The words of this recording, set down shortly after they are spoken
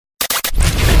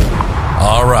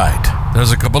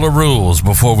There's a couple of rules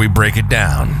before we break it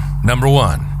down. Number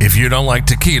 1, if you don't like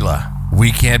tequila,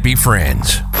 we can't be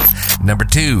friends. Number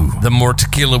 2, the more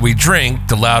tequila we drink,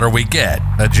 the louder we get.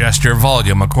 Adjust your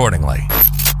volume accordingly.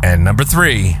 And number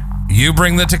 3, you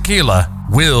bring the tequila,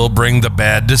 we'll bring the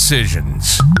bad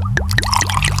decisions.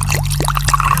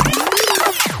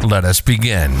 Let us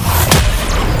begin.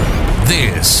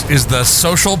 This is the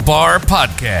Social Bar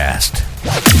Podcast.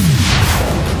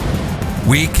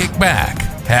 We kick back,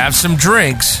 have some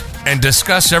drinks, and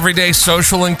discuss everyday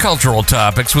social and cultural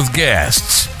topics with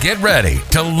guests. Get ready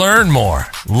to learn more,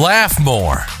 laugh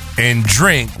more, and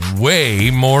drink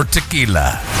way more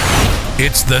tequila.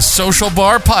 It's the Social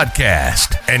Bar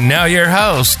Podcast. And now your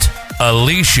host,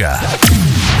 Alicia.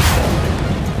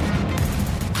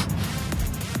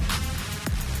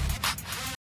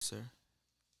 Sir?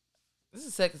 This is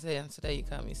the second time today you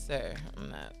call me sir. I'm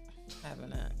not having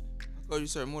that. I called you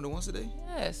sir more than once a day?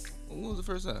 Yes. When was the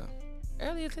first time?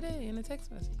 Earlier today in the text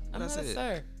message. I'm not a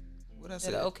sir. What I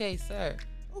said? Okay, sir.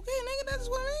 Okay, nigga, that's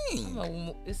what I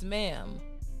mean. It's ma'am.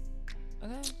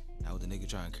 Okay? Now the nigga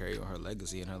trying to carry on her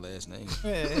legacy and her last name.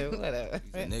 Whatever.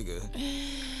 He's a nigga.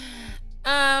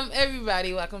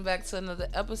 Everybody, welcome back to another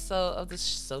episode of the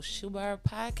Social Bar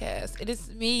Podcast. It is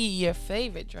me, your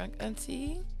favorite drunk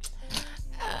auntie.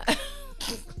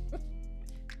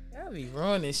 Y'all be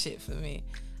ruining shit for me.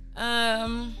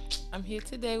 I'm here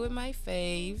today with my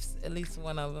faves, at least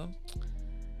one of them.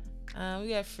 We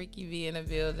got Freaky V in the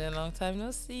building. Long time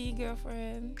no see,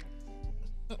 girlfriend.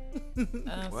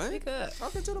 What? Speak up.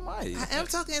 Talking to the mic. I am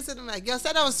talking into the mic. Y'all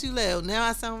said I was too loud. Now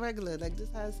I sound regular. Like this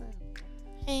how I sound.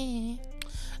 Hey.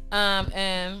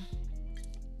 And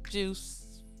Juice.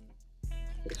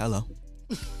 Hello.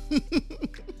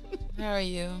 How are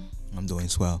you? I'm doing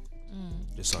swell.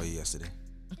 Just saw you yesterday.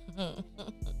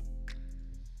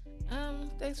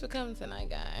 Thanks for coming tonight,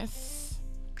 guys.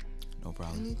 No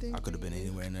problem. Anything I could have been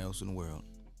anywhere else in the world.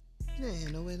 Yeah,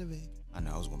 nowhere to be. I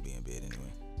know I was going to be in bed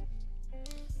anyway.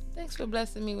 Thanks for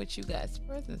blessing me with you guys'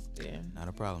 presence, dear. Not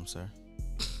a problem, sir.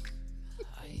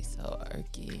 Oh, he's so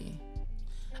irky.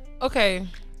 Okay,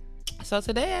 so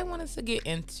today I wanted to get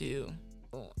into.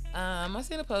 I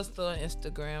seen a post on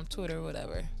Instagram, Twitter,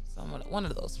 whatever. One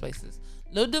of those places.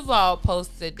 Lil Duval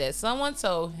posted that someone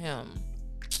told him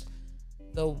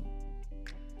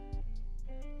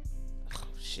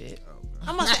shit.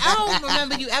 I don't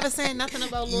remember you ever saying nothing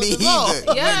about Lord Me Duval.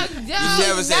 either. Yeah, You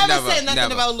never said said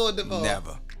nothing about Lord Duval.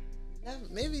 Never.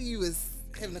 Maybe you was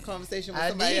having a conversation with I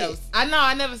somebody did. else. I know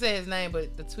I never said his name,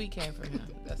 but the tweet came from him.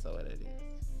 That's what it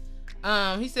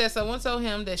is. He said someone told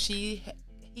him that she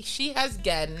has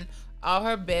gotten all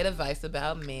her bad advice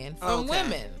about men from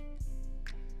women,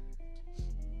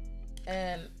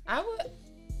 and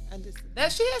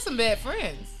that she has some bad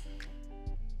friends.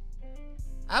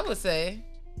 I would say.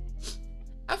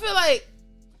 I feel like,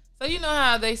 so you know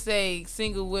how they say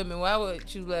single women, why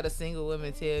would you let a single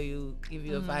woman give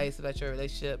you advice about your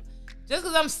relationship? Just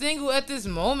because I'm single at this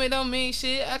moment don't mean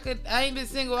shit. I ain't been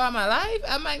single all my life.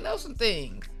 I might know some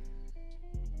things.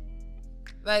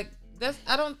 Like,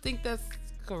 I don't think that's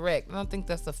correct. I don't think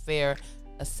that's a fair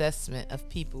assessment of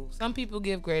people. Some people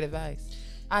give great advice.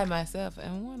 I myself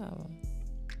am one of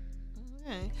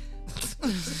them.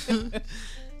 Okay.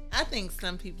 I think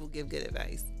some people give good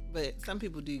advice, but some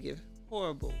people do give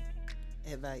horrible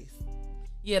advice.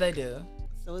 Yeah, they do.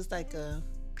 So it's like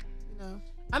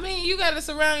I mean, you got to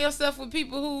surround yourself with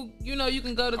people who, you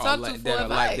can go to talk to for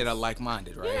advice. That are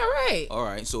like-minded, right? Yeah, right. All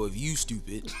right, so if you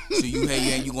stupid, so you going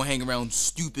to hang around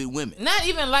stupid women. Not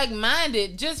even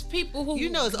like-minded, just people who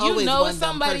it's always one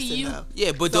somebody dumb person, you. though.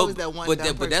 Yeah, but It's always that one dumb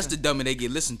that's the person. dumb and they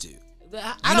get listened to.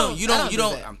 I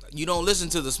You don't listen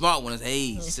to the smart ones.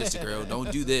 Hey, sister girl, don't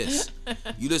do this.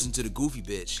 You listen to the goofy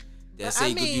bitch that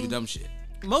say go do the dumb shit.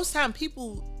 Most time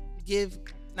people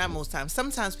not most times.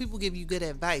 Sometimes people give you good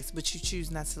advice, but you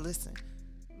choose not to listen.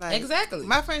 Like, Exactly.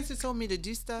 My friends have told me to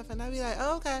do stuff, and I'd be like,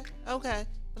 oh, okay,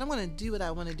 but I'm gonna do what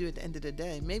I want to do at the end of the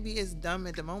day. Maybe it's dumb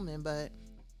at the moment, but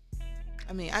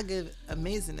I mean, I give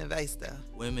amazing advice though.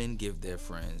 Women give their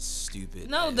friends stupid.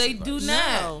 No, they advice. do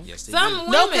not. No. Yes, they Some do.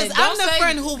 women. No, because I'm don't the say-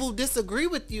 friend who will disagree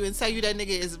with you and tell you that nigga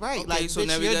is right. Okay, Like, so bitch,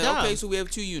 now you're dumb. okay, so we have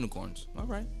 2 unicorns. All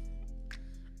right.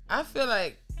 I feel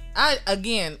like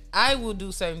I will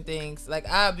do certain things. Like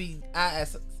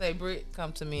say Britt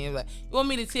come to me and like, you want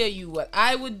me to tell you what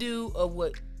I would do or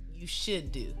what you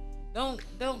should do. Don't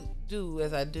do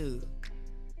as I do.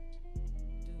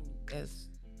 Do as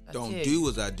I Don't tell do you.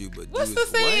 as I do, but What's do the as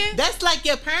saying? what? That's like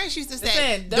your parents used to say.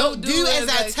 saying, Don't do as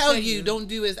I tell you. Don't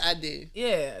do as I do.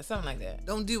 Yeah, something like that.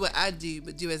 Don't do what I do,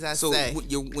 but do as I So say.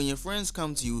 when your friends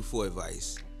come to you for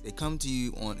advice, they come to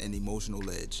you on an emotional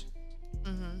ledge,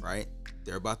 right?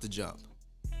 they're about to jump.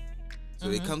 So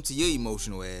they come to your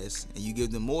emotional ass, and you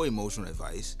give them more emotional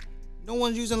advice. No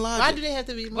one's using logic. Why do they have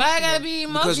to be emotional? Why I gotta be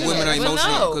emotional? Because women are But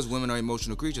emotional. no. Because women are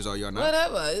emotional creatures. Are y'all not?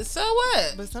 Whatever. So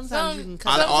what? But sometimes you can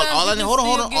cut. All I need. Hold on.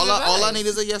 All I advice. need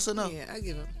is a yes or no. Yeah, I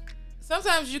give them.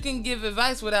 Sometimes you can give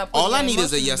advice without. All I putting need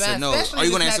is a emotions yes or back, no. especially Are you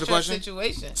if gonna it's answer the not your question?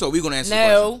 Situation. So we're gonna answer the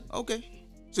No. question. Okay.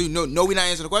 So no, we're not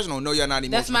answering the question. Or no, you're not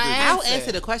emotional. That's my creatures? answer. I'll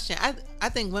answer the question. I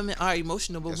think women are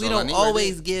emotional, but That's we all I don't need right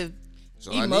always there. give. That's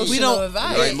all I need. Emotional We don't-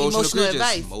 advice. You're emotional Emotional creatures.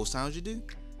 advice. Most times you do.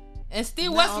 And still,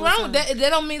 Not what's all the wrong time. with that? That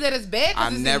don't mean that it's bad.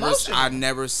 'Cause it's emotional. I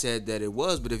never said that it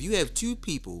was, but if you have two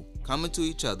people coming to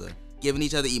each other, giving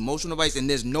each other emotional advice, and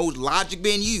there's no logic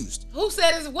being used, Who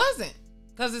said it wasn't?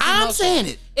 Because it's I'm emotional. saying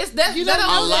it. It's that. You that don't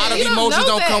don't A know lot that. of You emotions know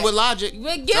don't come that. with logic.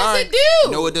 But yes, Sorry. it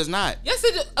do. No, it does not. Yes,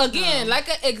 it do. Again, like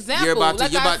an example. You're about to.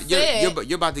 like You're I about. said,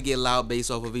 You're about to get loud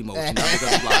based off of emotion, not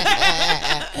because of logic.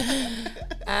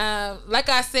 like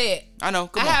I said, I know.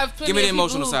 Come I on. have plenty Give me the of people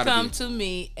emotional who side come of you. to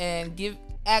me and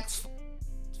ask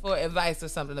for advice or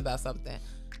something about something.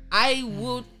 I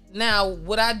would now.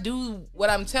 Would I do what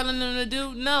I'm telling them to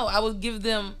do? No, I would give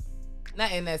them.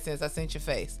 Not in that sense. I sent your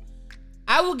face.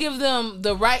 I will give them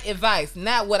the right advice,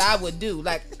 not what I would do.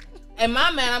 Like, in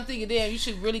my mind, I'm thinking, damn, you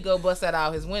should really go bust that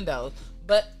out his windows.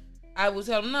 But I would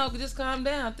tell them, no, just calm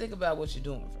down. Think about what you're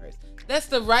doing first. That's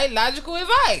the right logical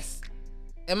advice.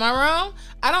 Am I wrong?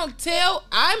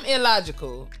 I'm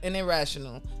illogical and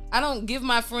irrational. I don't give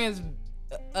my friends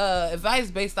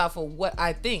advice based off of what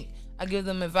I think. I give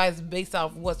them advice based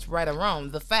off what's right or wrong,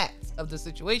 the facts of the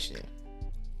situation.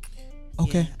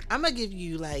 Okay. Yeah. I'm gonna give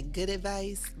you like good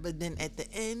advice, but then at the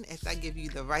end, if I give you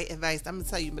the right advice, I'm gonna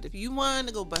tell you. But if you want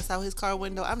to go bust out his car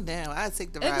window, I'm down. I'll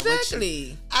take the ride with you.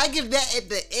 Exactly. I give that at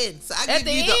the end, so I At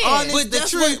give you the the end. honest, But the that's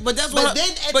truth. what. But then that's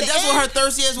what her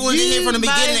thirsty ass wanted to hear from the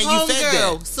beginning, and you fed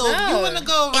that. So if you No. want to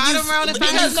go And ride you- around and but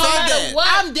find you out no fed matter that. what,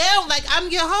 I'm down. Like I'm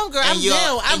your homegirl. I'm you're-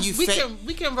 down. and you fed-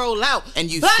 We can roll out.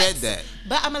 And you But- fed that.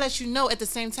 But I'm gonna let you know at the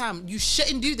same time you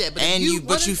shouldn't do that. But And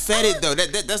if you fed it though.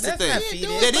 That's the That's thing. not feeding.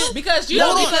 That is Because you No,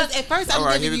 don't because at first I'm All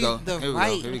right, giving here we you go. the Here we go.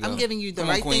 right. Here we go. I'm giving you the Come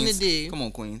on, right thing to Queens. do. Come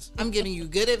on, Queens. I'm giving you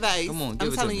good advice. Come on, give I'm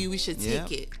it to telling me. you we should Yeah.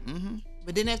 take it. Mm-hmm.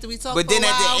 But then after we talk, But for then a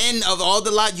at while, the end of all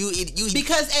the lot, you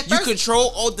Because at you first- control,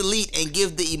 alt, delete, and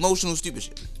give the emotional stupid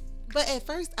shit. But at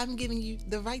first, I'm giving you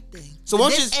the right thing. So But why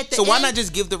then just at the so why end, not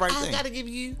just give the right I thing? gotta give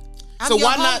you. I'm So your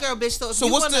why not, homegirl, bitch. So if so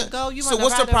you what's wanna the go, you so wanna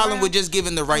what's the ride problem around, with just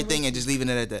giving the right I'm thing with and just leaving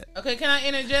it at that? Okay, can I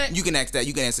interject? You can ask that.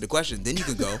 You can answer the question. Then you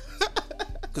can go.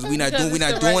 Because we're not Because doing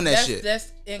it's the that right- shit.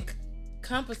 That's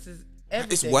encompasses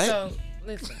everything. what? So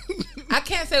listen, I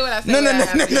can't say what I said. No. without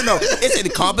having- It's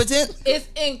incompetent.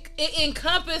 It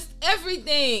encompassed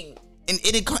everything. And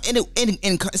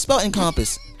it's spelled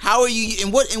encompass. How are you?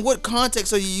 In what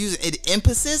context are you using it?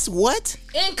 Emphasis? What?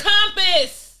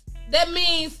 Encompass. That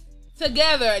means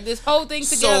together. This whole thing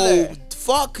together. So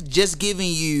fuck just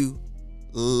giving you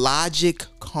logic,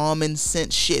 common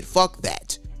sense shit. Fuck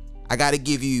that. I gotta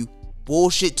give you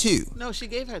bullshit too. No, she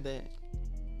gave her that.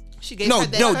 She gave No, her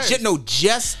that. no, first.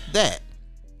 just that.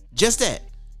 Just that.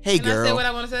 Hey Can I say girl, what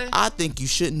I want to say? I think you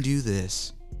shouldn't do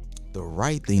this. The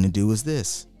right thing to do is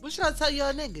this. What should I tell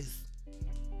y'all niggas?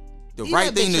 The Leave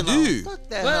right that thing to bitch alone. do. Fuck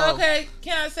that Well, hoe. okay.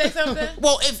 Can I say something?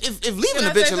 Well, if leaving Can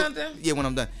I the bitch say alone, something? yeah, when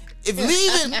I'm done. If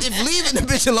leaving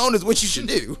the bitch alone is what you should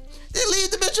do, then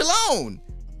leave the bitch alone.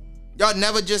 Y'all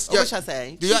never just. What should I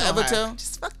say? Do She y'all know ever her. tell?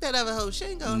 Just fuck that other hoe. She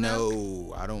ain't going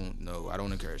No, I don't know. I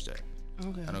don't encourage that.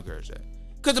 Okay. I don't encourage that.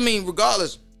 Cause I mean,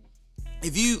 regardless,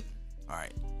 if you, all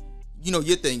right, you know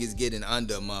your thing is getting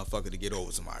under a motherfucker to get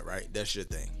over somebody, right? That's your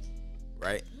thing,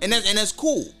 right? And that's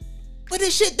cool. But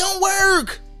this shit don't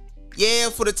work. Yeah,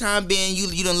 for the time being,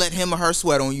 you done let him or her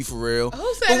sweat on you for real.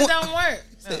 Who said But it when- don't work?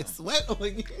 Say sweat on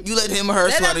you. You let him or her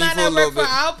That sweat on you might for a not little work for bit.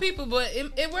 all people, but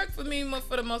it worked for me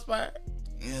for the most part.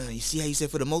 Yeah, you see how you said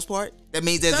for the most part? That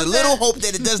means there's Sometimes- a little hope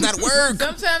that it does not work.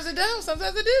 Sometimes it does.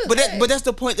 Sometimes it do. But Hey, but that's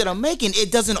the point that I'm making.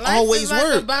 It doesn't life always is like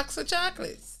work. a box of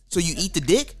chocolates. So you eat the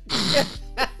dick?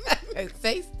 It's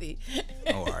tasty.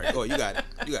 Oh, all right. Oh, you got it.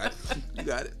 You got it. You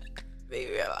got it. Leave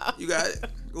me alone. You got it.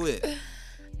 Go ahead.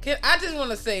 I just want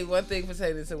to say one thing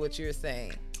pertaining to what you're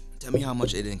saying. Tell me how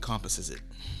much it encompasses it.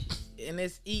 And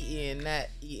it's E-N, not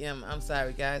E-M. I'm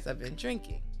sorry, guys. I've been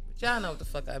drinking. But y'all know what the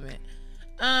fuck I meant.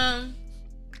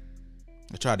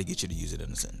 I tried to get you to use it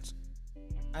in a sentence.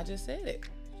 I just said it.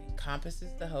 It encompasses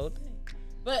the whole thing.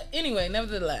 But anyway,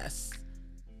 nevertheless.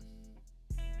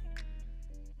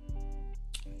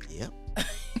 Yep.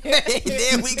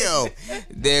 There we go.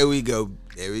 There we go.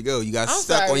 There we go. You got I'm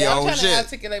stuck sorry, on your I'm own trying to shit.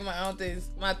 articulate my own things,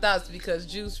 my thoughts, because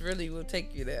juice really will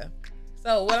take you there.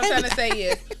 So what I'm trying to say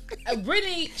is,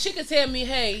 Brittany, she could tell me,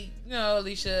 hey,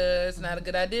 Alicia, it's not a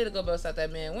good idea to go bust out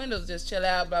that man windows. Just chill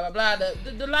out, blah blah blah.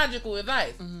 The logical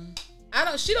advice.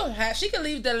 She can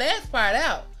leave the last part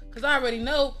out because I already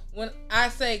know when I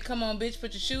say, "Come on, bitch,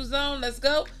 put your shoes on, let's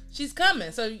go." She's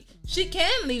coming, so she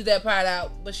can leave that part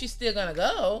out, but she's still gonna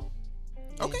go.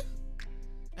 Okay.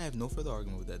 I have no further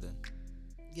argument with that then.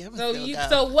 Yeah, I'm done.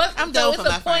 It's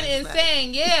a point in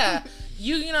saying,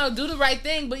 you do the right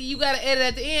thing, but you gotta edit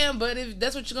at the end. But if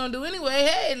that's what you're gonna do anyway,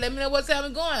 hey, let me know what time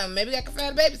it's going. Maybe I can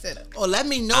find a babysitter. Or let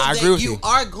me know that you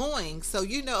are going, so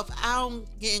if I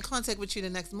don't get in contact with you the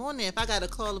next morning, if I gotta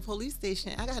call the police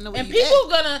station, I gotta know where and you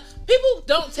at. People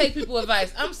don't take people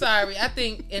advice. I'm sorry. I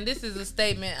think, and this is a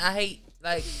statement I hate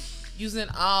using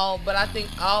but I think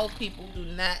all people do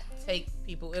not take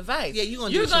people advice. Yeah,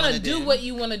 you're gonna do what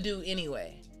you want to do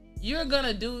anyway. You're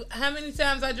gonna do. How many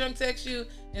times I drunk text you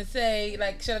and say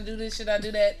should I do this? Should I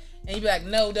do that? And you be like,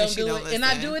 no, don't do it. And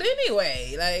I do it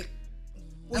anyway.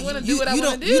 I want to do what I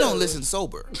want to do. You don't listen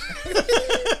sober.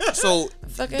 So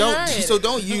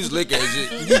don't use liquor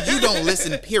as you don't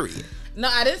listen. Period. No,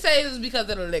 I didn't say it was because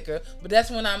of the liquor, but that's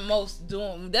when I'm most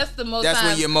doing. That's the most. That's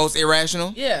when you're most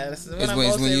irrational. Yeah, that's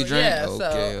when you drink. Yeah,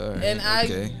 okay, all right, and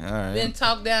I've been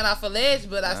talked down off a ledge,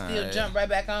 but I still jump right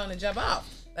back on and jump off.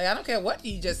 I don't care what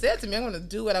you just said to me. I'm going to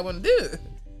do what I want to do,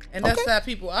 and that's how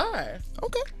people are.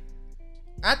 Okay.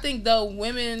 I think though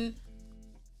women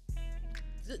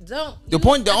don't. The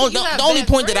only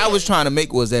point that I was trying to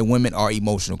make was that women are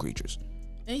emotional creatures.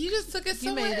 And you just took it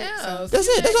somewhere else. That's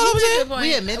it. That's all I'm saying.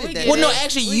 We admitted that. Well, no,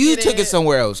 actually, you took it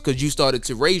somewhere else because you started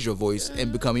to raise your voice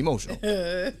and become emotional.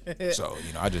 So,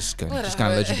 I just kind of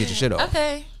let you get your shit off.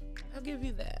 Okay. I'll give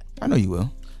you that. I know you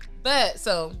will. But,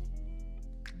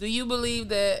 do you believe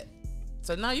that...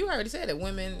 So, now you already said that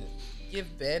women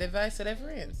give bad advice to their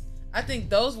friends. I think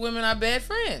those women are bad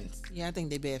friends. Yeah, I think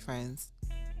they're bad friends.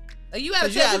 You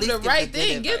gotta tell them the right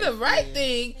thing. Give the right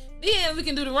thing. Then we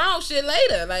can do the wrong shit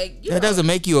later. That doesn't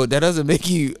make you.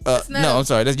 No, I'm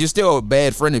sorry. You're still a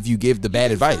bad friend if you give the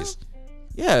bad advice.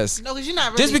 Yes. No, because you're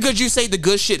not really. Just because you say the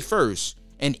good shit first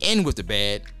and end with the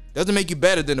bad doesn't make you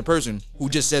better than the person who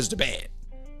just says the bad.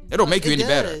 That don't make you any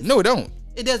better. No, it don't.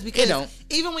 It does because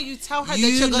even when you tell her that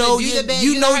you're gonna do the bad,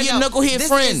 you know your knucklehead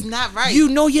friend. This is not right. You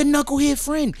know your knucklehead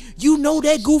friend. You know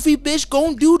that goofy bitch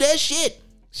gonna do that shit.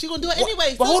 She gonna do it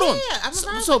anyway. But hold on.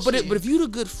 Yeah, but if you the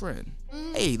good friend,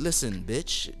 hey, listen,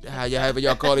 bitch. However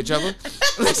y'all call each other.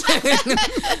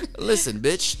 Listen,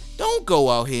 bitch. Don't go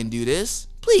out here and do this.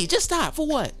 Please, just stop. For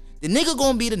what? The nigga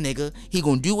gonna be the nigga. He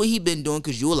gonna do what he been doing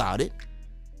because you allowed it.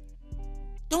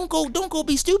 Don't go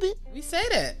be stupid. We say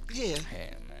that. Yeah.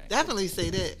 Definitely say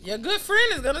that. Your good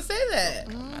friend is gonna say that.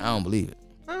 I don't believe it.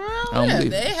 For real? I don't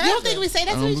believe it. You don't think we say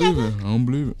that to each other? I don't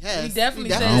believe it. Yes, we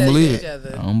definitely say that to each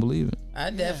other. I don't believe it. I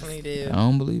definitely do. I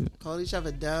don't believe it. Call each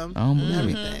other dumb. I don't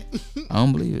believe it. I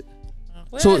don't believe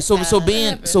it.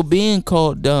 So being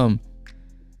called dumb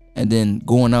and then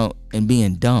going out and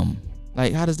being dumb,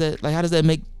 how does that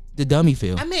make the dummy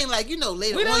feel? I mean, later on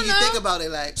you think about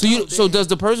it So does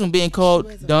the person being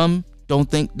called dumb don't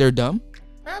think they're dumb?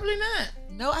 Probably not.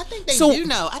 No, I think they do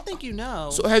know. I think you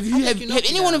know. So have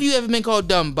any one of you ever been called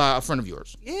dumb by a friend of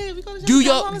yours? Yeah, we go to do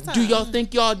y'all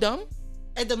think y'all dumb?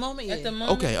 At the moment, yeah.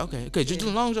 Okay. Just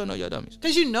as long as y'all know y'all dummies.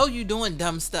 Because you know you're doing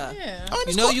dumb stuff. Yeah.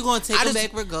 You know you're going to take it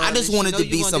back regardless. I just wanted to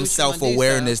be some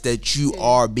self-awareness that you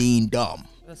are being dumb.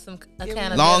 Some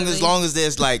long as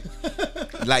there's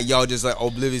y'all just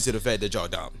oblivious to the fact that y'all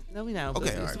dumb. No, we not.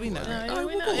 Okay, we know.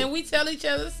 And we tell each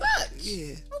other such.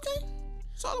 Yeah. Okay.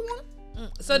 That's all I wanted.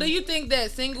 So do you think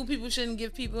that single people shouldn't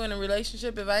give people in a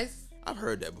relationship advice? I've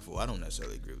heard that before. I don't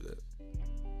necessarily agree with that.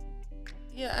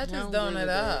 Yeah, I just don't at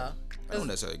all. I don't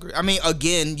necessarily agree. I mean,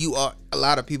 again, a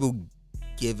lot of people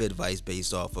give advice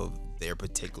based off of their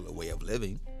particular way of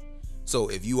living. So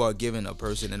if you are giving a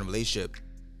person in a relationship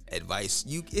advice,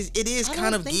 it is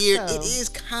kind of geared. So. It is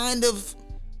kind of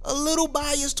a little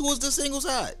biased towards the single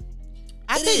side.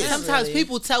 I think sometimes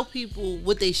people tell people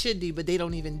what they should do, but they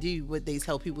don't even do what they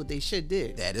tell people they should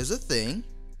do. That is a thing.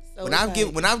 So I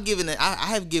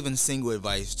have given single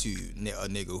advice to a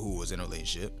nigga who was in a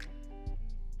relationship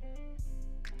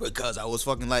because I was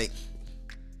fucking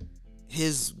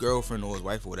his girlfriend or his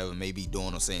wife or whatever may be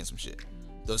doing or saying some shit.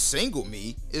 The single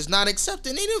me is not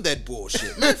accepting any of that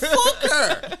bullshit. Man, fuck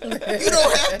her. You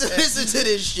don't have to listen to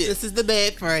this shit. This is the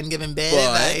bad friend giving bad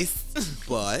advice.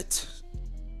 But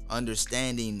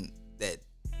understanding that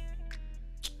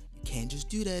you can't just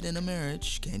do that in a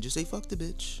marriage. You can't just say fuck the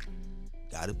bitch.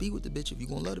 Gotta be with the bitch if you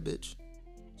gonna love the bitch.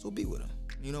 So be with her.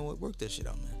 You know what? Work that shit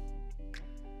out, man.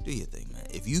 Do your thing, man.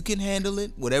 If you can handle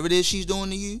it, whatever it is she's doing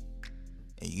to you,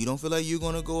 and you don't feel like you're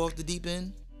gonna go off the deep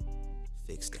end,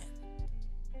 fix that.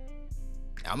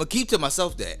 I'm gonna keep to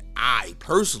myself that I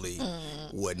personally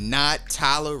would not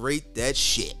tolerate that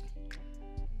shit.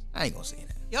 I ain't gonna say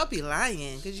that. Y'all be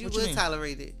lying because you What you would mean?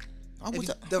 tolerate it. I If would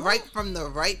you- to- from the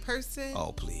right person.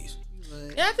 Oh please. You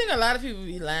would. Yeah, I think a lot of people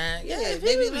be lying. Yeah, they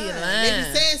people be be lying. lying.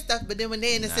 They be saying stuff, but then when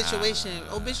they're in a situation,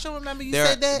 oh bitch, don't remember you There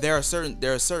said that. are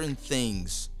certain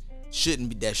things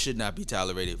that should not be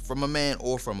tolerated from a man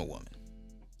or from a woman.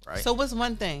 Right? So what's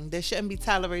one thing that shouldn't be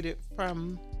tolerated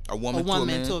from a woman,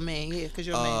 to a man? Yeah, because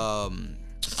you're a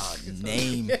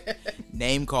man.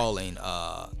 Name calling,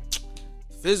 the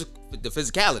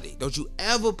physicality. Don't you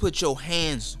ever put your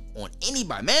hands on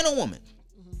anybody, man or woman.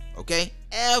 Okay?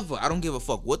 Ever. I don't give a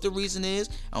fuck what the reason is.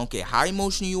 I don't care how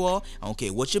emotional you are. I don't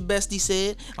care what your bestie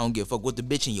said. I don't give a fuck what the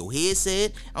bitch in your head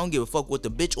said. I don't give a fuck what the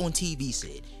bitch on TV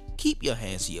said. Keep your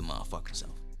hands to your motherfucking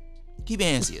self. Keep your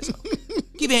hands to yourself.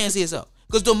 Keep your hands to yourself.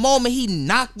 Because the moment he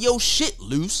knock your shit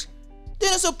loose,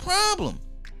 then it's a problem.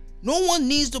 No one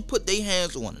needs to put their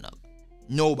hands on one another.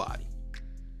 Nobody.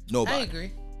 I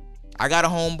agree. I got a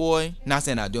homeboy. Not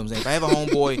saying I do. I'm saying if I have a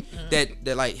homeboy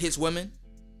that like hits women,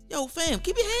 yo, fam,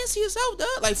 keep your hands to yourself, dog.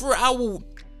 Like for real, I will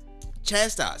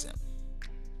chastise him.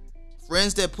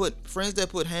 Friends that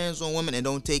put hands on women and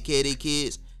don't take care of their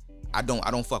kids, I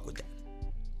don't fuck with that.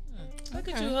 Look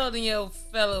at you holding your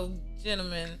fellow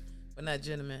gentlemen, but not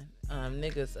gentlemen,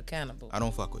 niggas accountable. I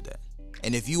don't fuck with that.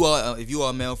 And if you are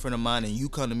a male friend of mine and you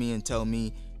come to me and tell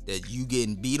me that you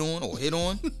getting beat on or hit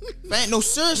on, man, no,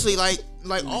 seriously, like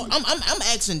I'm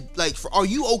asking, like, are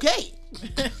you okay?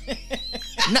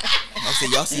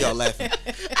 Y'all see y'all laughing.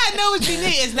 I know what you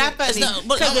mean. It's not funny.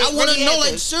 But I want to know,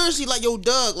 like, seriously, like, yo,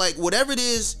 Doug, like, whatever it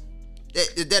is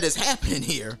that is happening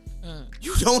here,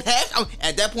 you don't have.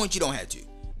 At that point, you don't have to.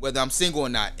 Whether I'm single or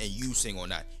not, and you single or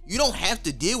not, you don't have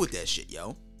to deal with that shit,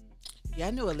 yo. Yeah,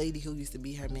 I knew a lady who used to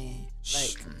be her man.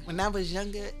 Like, when I was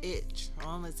younger, it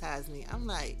traumatized me. I'm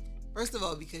like, first of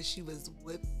all, because she was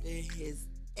whipping his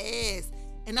ass.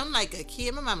 And I'm like a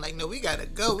kid. My mom like, no, we gotta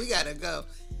go. I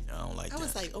don't like that. I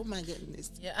was like, oh my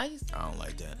goodness. Yeah, I don't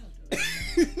like that.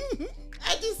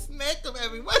 I just smacked him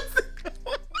every once in a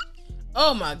while.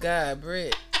 Oh my God,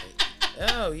 Britt.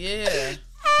 Oh yeah.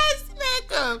 I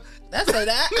smacked him.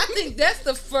 I think that's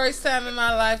the first time in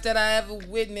my life that I ever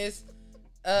witnessed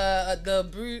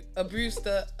the abuse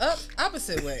the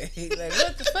opposite way. Like,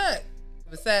 what the fuck?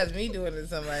 Besides me doing it to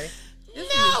somebody. This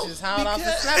bitch just hauled off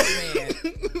and slapped a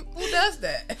man. Who does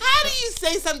that? How do you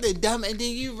say something dumb and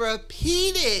then you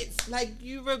repeat it? Like,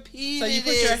 you repeat it. So you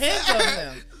put your hands on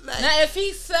him. Like, now, if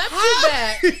he slapped you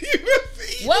back,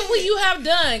 what would you have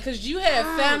done? Because you had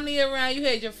family around, you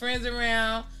had your friends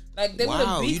around. Like, they would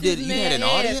have beat this man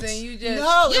ass and you just...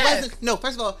 No, it wasn't. No,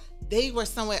 first of all, they were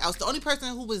somewhere else. The only person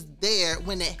who was there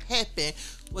when it happened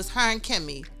was her and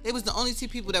Kimmy. They was the only two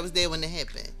people that was there when it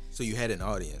happened. So you had an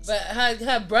audience. But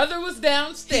her brother was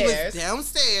downstairs. He was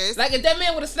downstairs. Like, if that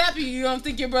man would have slapped you, you don't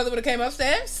think your brother would have came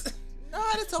upstairs? No,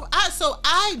 so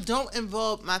I don't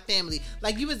involve my family.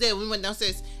 Like, you was there when we went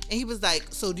downstairs, and he was like,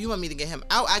 so do you want me to get him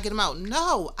out? I get him out.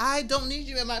 No, I don't need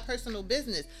you in my personal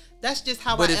business. That's just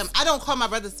how I am. I don't call my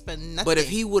brothers for nothing. But if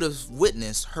he would have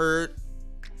witnessed, heard,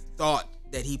 thought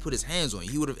that he put his hands on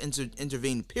you, he would have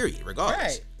intervened, period,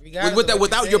 regardless. Right.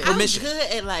 Without your permission. I'm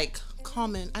good at, like,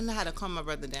 calming. I know how to calm my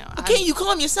brother down. But can't you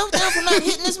calm yourself down from not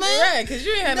hitting this man? Right, because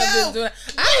you ain't had no business doing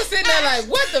that. I was sitting there like,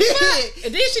 what the fuck?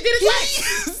 And then she did it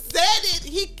twice. He said it.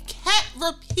 He kept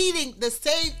repeating the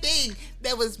same thing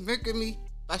that was making me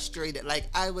frustrated. Like,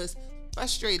 I was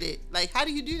frustrated. Like, how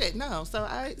do you do that? No. So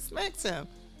I smacked him.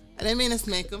 I didn't mean to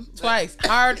smack him. Twice.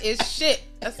 Hard as shit.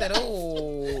 I said,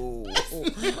 oh.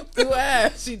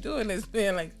 Why is she doing this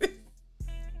man like this?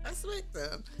 I smacked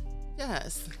him.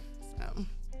 Yes. So,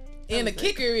 and the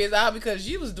kicker is all because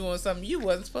you was doing something you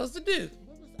wasn't supposed to do.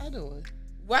 what was I doing?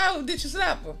 Why did you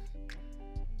slap her?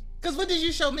 Because what did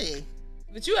you show me?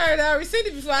 But you already seen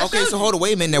it before I showed you. Okay, so hold on,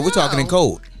 wait a minute. Now we're talking in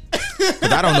code.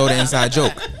 Because I don't know the inside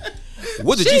joke.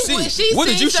 What did you see? What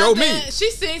did you show me?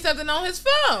 She seen something on his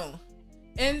phone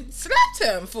and slapped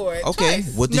him for it. Okay,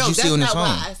 twice. what did you see on his that's phone?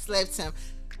 not why I slapped him.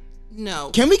 No.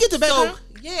 Can we get the background?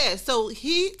 So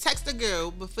he texted a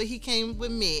girl before he came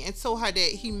with me and told her that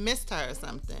he missed her or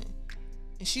something.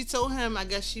 And she told him, I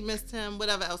guess she missed him,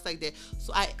 whatever else like that.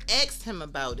 So I asked him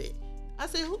about it. I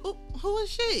said, who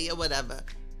is she or whatever?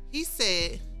 He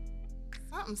said,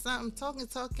 something,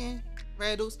 talking,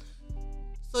 rattles.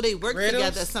 So they worked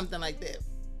together, something like that.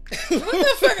 What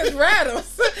the fuck is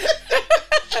rattles?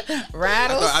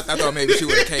 Rattles? I thought maybe she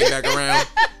would have came back around.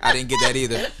 I didn't get that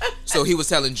either. So he was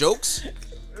telling jokes?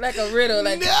 Like a riddle,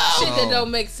 like shit that don't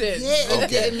make sense. Yeah,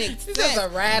 Okay. it makes It's sense. just a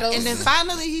rattle. And then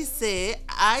finally he said,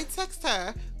 I text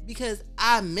her because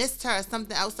I missed her or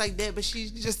something else like that, but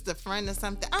she's just a friend or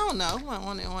something. I don't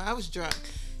know. I was drunk.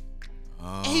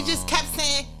 And he just kept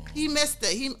saying he missed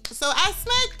it. So I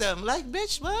smacked him. Like,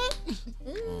 bitch, what?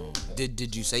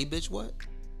 Did you say bitch what?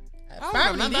 I don't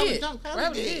Probably remember. I was did. drunk.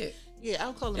 Probably did. Yeah,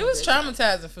 I'll call him. It was a bitch.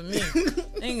 traumatizing for me.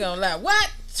 Ain't gonna lie. What?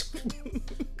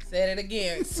 Said it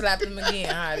again. Slapped him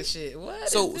again. Hard as shit. What?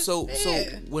 So is so this so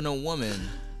man? when a woman,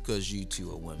 because you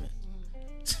two are women,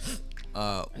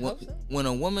 hope so. when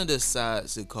a woman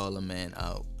decides to call a man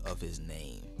out of his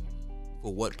name,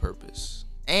 for what purpose?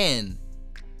 And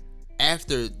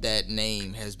after that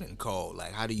name has been called,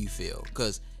 like, how do you feel?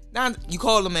 Because now you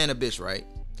call a man a bitch, right?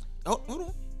 Oh, hold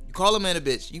on. You call a man a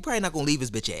bitch, you probably not gonna leave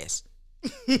his bitch ass.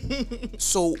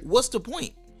 So what's the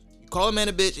point? You call a man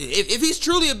a bitch. If he's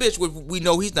truly a bitch, which we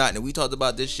know he's not, and we talked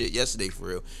about this shit yesterday for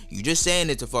real. You just saying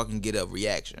it to fucking get a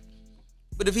reaction.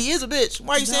 But if he is a bitch,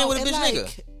 why are you saying with a bitch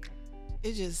nigga?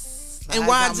 It just. And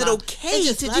why is it okay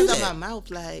to to do do that? that? My mouth,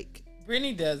 like.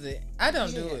 Brittany does it. I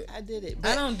don't do it. I did it.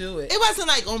 I don't do it. It wasn't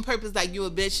like on purpose, like you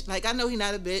a bitch. Like I know he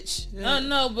not a bitch.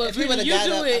 No, but If he Brittany, would've you got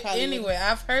do up, I it probably anyway.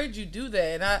 I've heard you do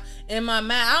that, and in my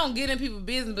mind, I don't get in people's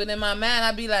business, but in my mind,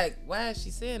 I be like, why is she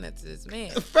saying that to this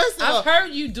man? First of all, I've heard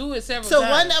you do it several to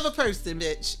times. one other person,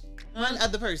 bitch. One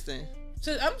other person.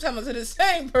 I'm talking about to the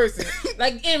same person,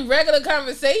 like in regular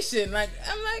conversation. Like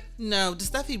I'm like, No, the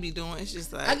stuff he be doing, it's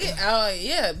just like I get,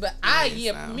 yeah, but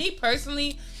so. me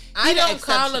personally, I the don't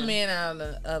call a exception. man out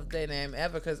of their name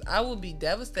ever, because I would be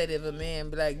devastated if a man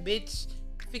be like, bitch,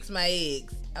 fix my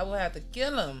eggs. I would have to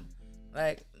kill him.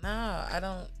 Like, nah, I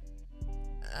don't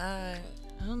know. I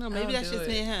Maybe don't that's do just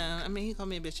it. me and him. I mean, he called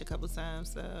me a bitch a couple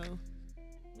times, so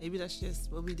maybe that's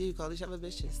just what we do. Call each other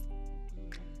bitches.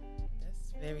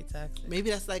 That's very toxic. Maybe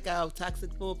that's like our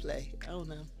toxic foreplay. I don't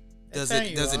know. Does turn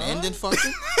it you end on? in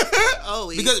fucking?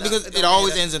 Always. because It it don't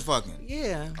always matter. ends in fucking.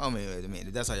 Yeah. I mean,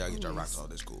 that's how y'all get your rocks all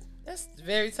this cool. That's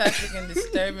very toxic and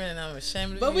disturbing, and I'm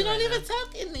ashamed of But you we don't right even now.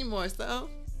 talk anymore, so.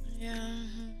 Yeah.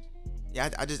 Yeah,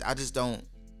 I just don't.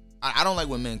 I don't like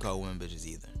when men call women bitches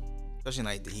either, especially in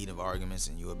like the heat of arguments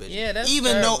and you a bitch. Yeah, that's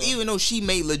even terrible. though she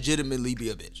may legitimately be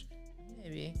a bitch,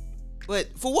 Maybe. but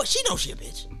for what she knows she a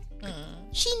bitch. Mm.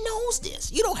 She knows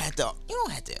this. You don't have to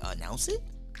announce it.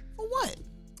 For what?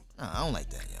 I don't like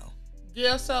that, yo.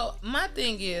 Yeah, so my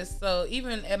thing is, so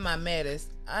even at my maddest,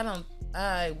 I'm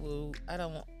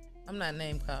not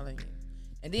name calling you.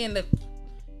 And then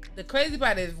the crazy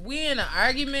part is, we in an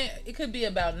argument, it could be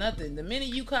about nothing. The minute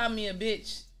you call me a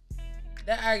bitch,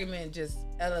 that argument just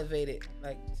elevated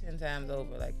like 10 times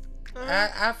over. Like,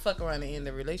 I fuck around and end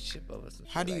the relationship over some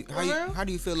shit. How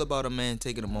do you feel about a man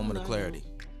taking a moment of clarity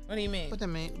What do you mean? What that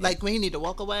mean? Like when he need to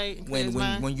walk away? And clear his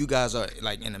mind? when you guys are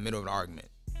like in the middle of an argument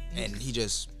and he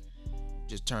just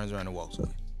turns around and walks away?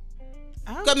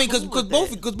 I'm I mean, cool with that.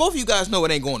 because both of you guys know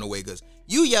it ain't going away. Because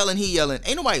you yelling, he yelling,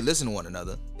 ain't nobody listening to one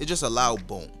another. It's just a loud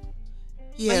boom.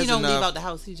 He But has he don't enough. leave out the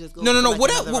house. He just goes. No. for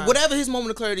like another round. Whatever his moment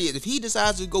of clarity is, if he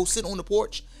decides to go sit on the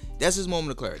porch, that's his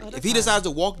moment of clarity. that's If he fine. decides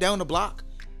to walk down the block,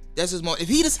 that's his moment. If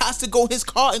he decides to go in his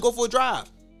car and go for a drive,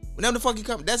 whenever the fuck he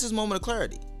comes, that's his moment of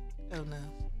clarity. Oh no.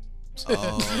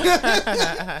 Oh.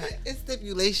 It's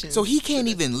stipulation. So he can't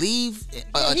even leave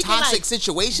a he can, toxic like,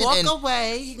 situation. walk And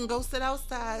away. He can go sit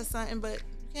outside or something, but you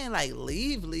can't like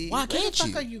leave. Why Where can't the fuck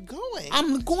you? are you going?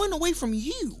 I'm going away from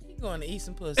you. You going to eat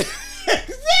some pussy.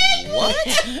 What?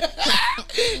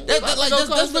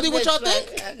 That's really what y'all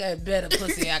think? Like, I got better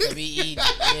pussy I could be eating.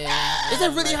 Yeah. Is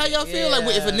that really how y'all feel? Like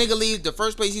if a Yeah. nigga leaves, the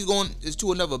first place he's going is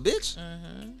to another bitch?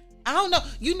 I don't know.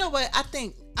 You know what? I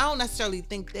don't necessarily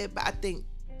think that, but I think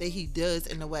that he does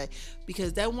in a way,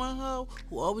 because that one hoe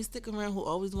who always stick around, who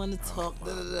always want to talk,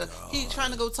 he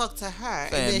trying to go talk to her,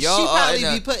 Fam, and then she y'all are probably in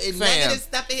a- be putting fam, negative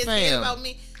stuff in his head fam. about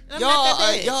me. And I'm not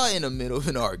that bad. Y'all in the middle of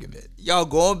an argument. Y'all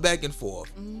going back and forth.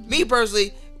 Mm-hmm. Me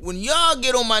personally, when y'all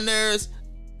get on my nerves,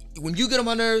 when you get on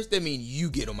my nerves, that means you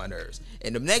get on my nerves.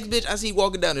 And the next bitch I see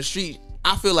walking down the street,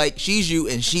 I feel like she's you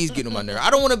and she's getting on my nerves. I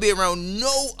don't want to be around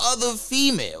no other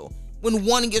female when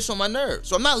one gets on my nerves.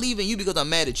 So I'm not leaving you because I'm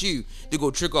mad at you to go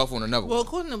trick off on another Well, one.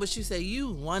 according to what you say, you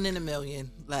 1 in a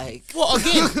million. Like, Well,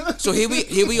 again, so here we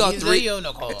are He's a three.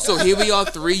 unicorn. So here we are,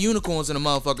 3 unicorns in the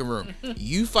motherfucking room.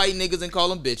 You fight niggas and call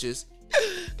them bitches.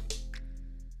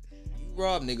 You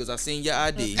rob niggas. I seen your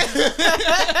ID.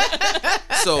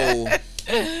 So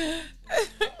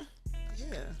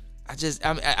yeah.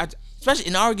 I especially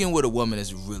in arguing with a woman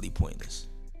is really pointless.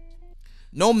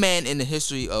 No man in the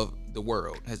history of the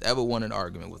world has ever won an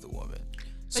argument with a woman.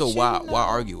 So you why know-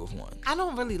 argue with one? I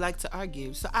don't really like to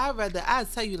argue. So I'd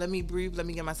tell you, let me breathe, let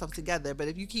me get myself together. But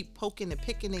if you keep poking and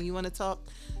picking and you want to talk,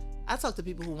 I talk to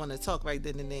people who want to talk right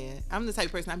then and there. I'm the type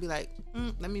of person, I'd be like,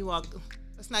 let me walk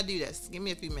Let's not do this. Give me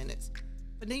a few minutes.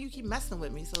 But then you keep messing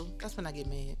with me, so that's when I get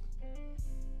mad.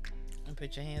 And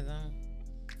put your hands on.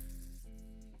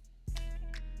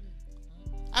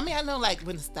 I mean, I know like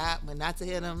when to stop, when not to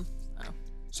hit him.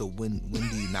 So when do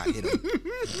you not hit him?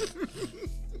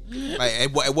 Like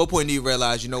at what point do you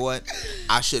realize, you know what?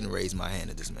 I shouldn't raise my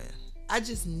hand at this man. I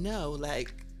just know,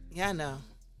 like, yeah, I know.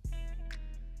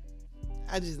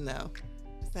 I just know.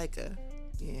 It's like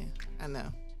I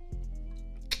know.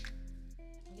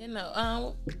 You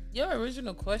know, your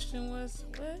original question was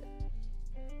what?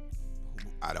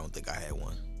 I don't think I had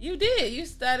one. You did. You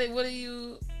started. What do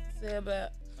you say about?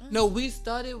 No, we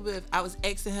started with, I was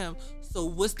asking him, so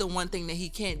what's the one thing that he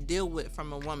can't deal with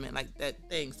from a woman, like that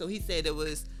thing? So he said it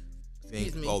was,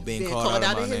 Being called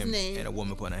out of my name and a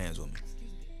woman putting her hands on me.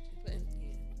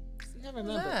 I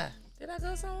remember. Did I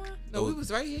go somewhere? No, we was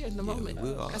right here in the moment.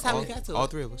 That's how we got to it. All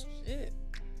three of us. Shit.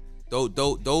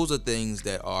 Those are things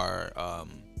that are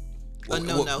no,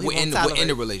 he won't in tolerate.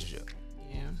 the relationship.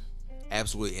 Yeah.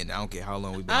 Absolutely, and I don't care how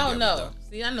long we've been I don't together. know.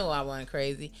 See, I know I wasn't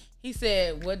crazy. He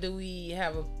said, "What do we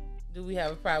have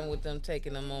a problem with them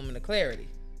taking a moment of clarity?"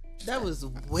 That was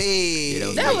way.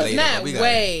 Yeah, That was not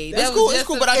way. That's That cool. was It's just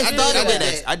cool, a- but I it's just a- did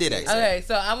ask. I did ask. Okay,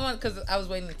 so I want because I was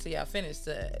waiting until y'all finished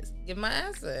to give my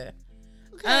answer.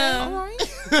 All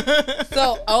right.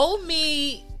 So old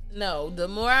me, no. The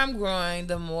more I'm growing,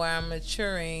 the more I'm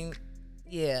maturing.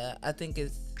 Yeah, I think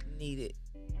it's needed.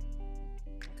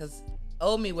 Because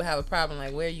old me would have a problem.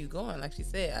 Like, where are you going? Like she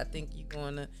said, I think you're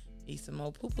going to eat some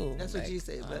more poo poo. That's what you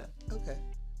said, but okay.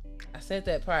 I said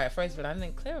that part at first, but I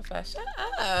didn't clarify. Shut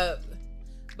up.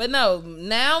 But no,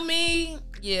 now me,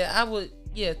 yeah, I would,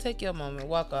 yeah, take your moment,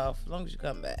 walk off, as long as you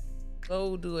come back.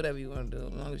 Go do whatever you want to do,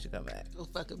 as long as you come back. Go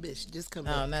fuck a bitch. Just come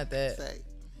No, back. not that. Say,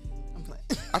 I'm playing.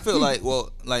 I feel like,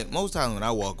 most times when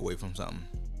I walk away from something,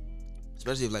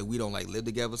 especially if like we don't like live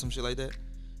together, some shit like that,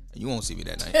 you won't see me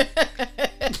that night.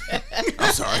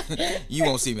 I'm sorry, you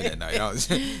won't see me that night.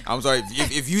 I'm sorry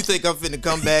if you think I'm finna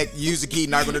come back, use the key,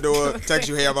 knock on the door, text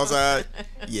you, hey, I'm outside.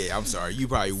 Yeah, I'm sorry, you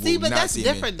probably will See, but not that's see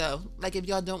different me. though. Like if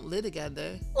y'all don't live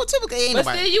together. Well, typically ain't But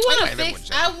nobody. still, you want to ain't nobody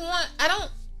fix. ever I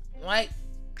don't like.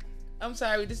 I'm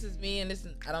sorry, this is me, and this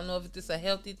is, I don't know if it's a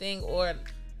healthy thing or an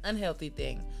unhealthy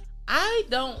thing. I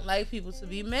don't like people to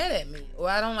be mad at me, or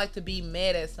I don't like to be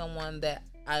mad at someone that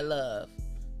I love.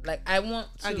 Like, I want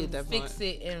I to get that fix point.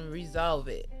 it and resolve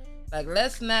it. Like,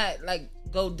 let's not like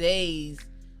go days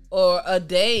or a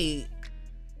day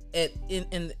at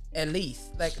least.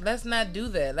 Like, let's not do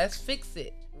that. Let's fix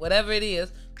it. Whatever it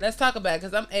is, let's talk about it,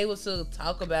 because I'm able to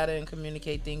talk about it and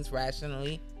communicate things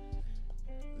rationally.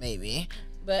 Maybe.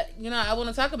 But, you know, I want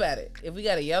to talk about it. If we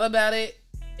got to yell about it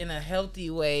in a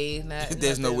healthy way.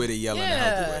 There's no way to yell in a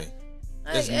healthy way.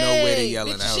 Like, There's no way to yell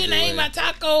in a bitch, healthy shit way. ain't my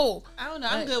taco. I don't know.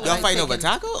 I'm good with Y'all like fighting over taking-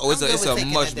 taco? Or it's I'm good a with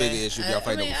taking much it bigger there. issue if y'all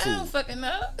fighting over I don't food. fucking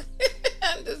know.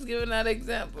 I'm just giving out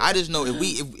examples. I just know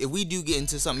if we do get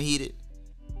into something heated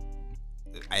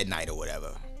at night or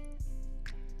whatever,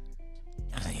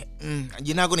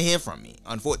 you're not gonna hear from me.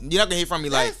 Unfortunately, you're not gonna hear from me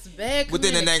like That's bad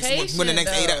within the next 8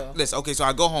 communication, hours. Listen, okay, so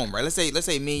I go home, right? Let's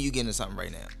say me and you get into something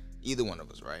right now. Either one of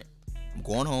us, right? I'm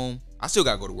going home. I still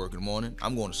gotta go to work in the morning.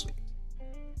 I'm going to sleep.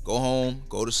 Go home,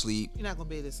 go to sleep. You're not gonna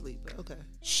be able to sleep, but okay.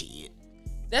 Shit.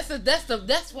 That's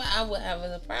what I would have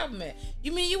a problem at.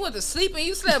 You mean you went to sleep and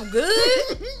you slept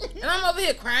good, and I'm over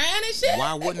here crying and shit?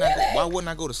 Why wouldn't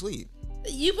I go to sleep?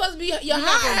 You supposed to be your You're not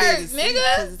heart gonna be able hurts, to sleep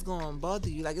because nigga. it's gonna bother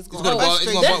you. Like it's gonna gonna bother-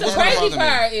 frustrate it's gonna you. That's the bother- it's gonna crazy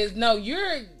bother me. part is no,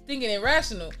 you're thinking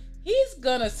irrational. He's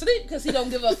gonna sleep because he don't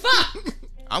give a fuck.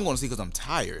 I'm going to sleep because I'm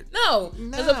tired. No,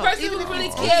 because a No, person even who if really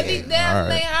it's care okay. deep down in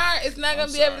Alright. their heart is not gonna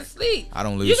I'm be able to sorry. sleep. I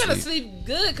don't lose You're gonna sleep. sleep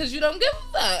good because you don't give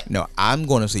a fuck. No, I'm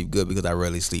going to sleep good because I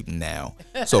rarely sleep now.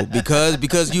 So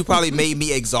because you probably made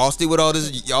me exhausted with all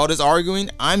this arguing,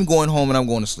 I'm going home and I'm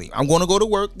going to sleep. I'm going to go to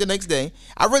work the next day.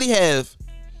 I really have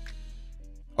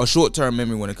a short-term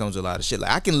memory when it comes to a lot of shit.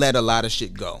 Like I can let a lot of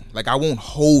shit go. Like I won't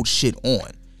hold shit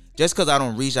on. Just because I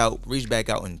don't reach back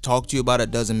out and talk to you about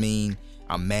it doesn't mean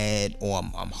I'm mad or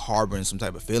I'm harboring some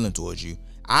type of feeling towards you.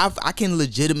 I can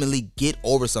legitimately get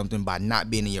over something by not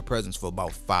being in your presence for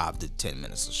about 5 to 10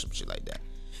 minutes or some shit like that.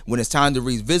 When it's time to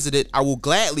revisit it, I will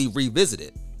gladly revisit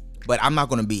it. But I'm not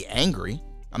going to be angry.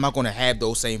 I'm not going to have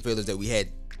those same feelings that we had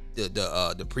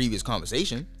the previous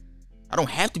conversation. I don't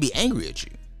have to be angry at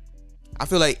you. I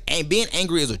feel like being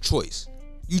angry is a choice.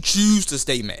 You choose to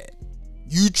stay mad.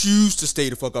 You choose to stay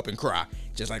the fuck up and cry.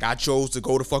 Just like I chose to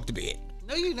go the fuck to bed.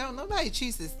 No, you don't. Nobody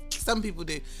chooses. Some people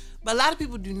do, but a lot of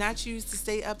people do not choose to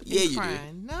stay up and Yeah, you do.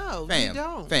 crying. No, you Fam,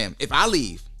 don't. if I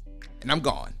leave and I'm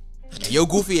gone, And your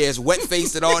goofy ass wet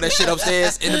faced and all that shit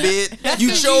upstairs in the bed.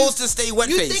 You chose to stay wet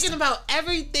You faced. thinking about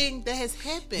everything that has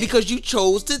happened. Because you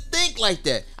chose to think like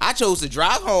that. I chose to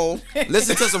drive home,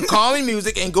 listen to some calming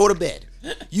music, and go to bed.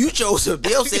 You chose to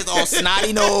be upstairs all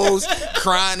snotty nose,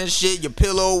 crying and shit, your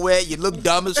pillow wet, you look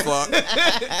dumb as fuck.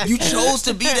 You chose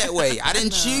to be that way. I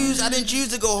didn't choose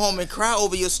to go home and cry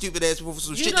over your stupid ass for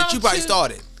some shit that you probably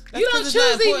started. You don't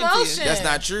choose emotion. That's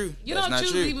not true. You That's don't not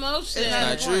choose true. emotion.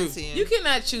 That's not true. You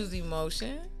cannot choose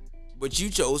emotion. But you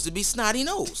chose to be snotty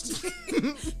nosed.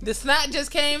 The snot just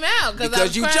came out because I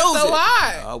was you crying chose so it.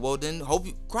 hard. Well then, hope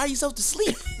you cry yourself to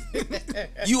sleep.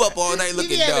 You up all night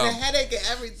looking you be having dumb. a headache and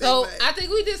everything. So but- I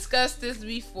think we discussed this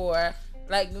before.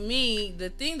 Like me, the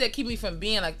thing that keep me from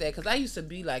being like that, because I used to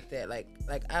be like that. Like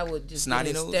I would just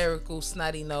Snotty be nose? hysterical,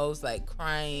 snotty nose, like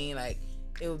crying, like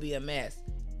it would be a mess.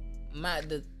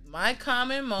 My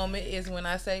common moment is when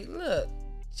I say, "Look,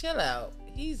 chill out.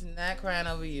 He's not crying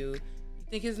over you. You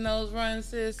think his nose runs,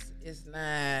 sis? It's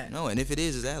not." No, and if it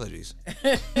is, it's allergies.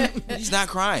 He's not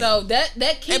crying. So that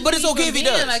keeps but it's me okay from if he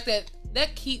being does. like that.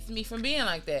 That keeps me from being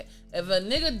like that. If a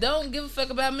nigga don't give a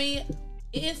fuck about me,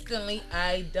 instantly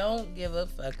I don't give a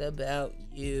fuck about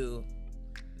you.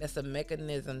 That's a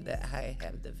mechanism that I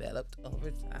have developed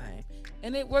over time,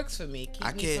 and it works for me.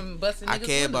 Keep me from busting niggas' I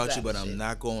care about windows you, out but and I'm shit.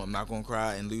 not going to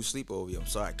cry and lose sleep over you. I'm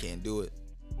sorry, I can't do it.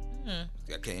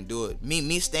 I can't do it.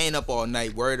 Me staying up all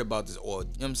night worried about this, or you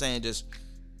know what I'm saying, just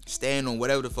staying on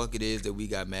whatever the fuck it is that we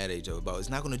got mad at each other about. It's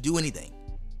not gonna do anything.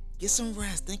 Get some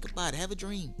rest. Think about it. Have a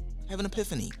dream. Have an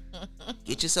epiphany.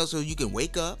 Get yourself so you can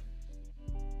wake up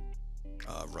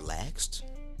relaxed.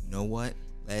 You know what?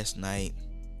 Last night,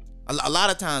 a lot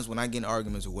of times when I get in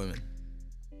arguments with women,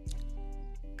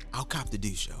 I'll cop the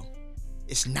douche, yo.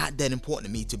 It's not that important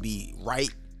to me to be right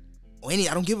or I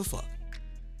don't give a fuck.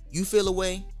 You feel a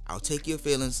way, I'll take your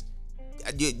feelings.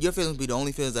 Your feelings be the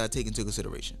only feelings that I take into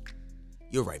consideration.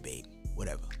 You're right, babe.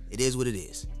 Whatever. It is what it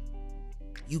is.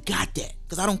 You got that.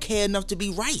 Because I don't care enough to be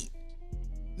right.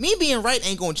 Me being right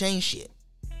ain't gonna change shit.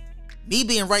 Me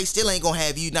being right still ain't gonna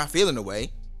have you not feeling a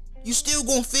way. You still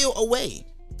gonna feel a way.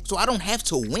 So I don't have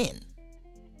to win.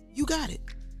 You got it.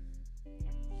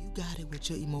 You got it with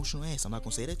your emotional ass. I'm not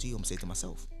gonna say that to you. I'm gonna say it to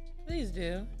myself. Please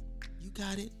do. You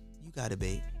got it. You got it,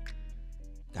 babe.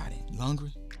 Got it. You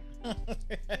hungry?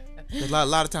 'Cause a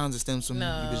lot of times it stems from you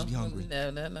just be hungry.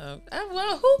 No.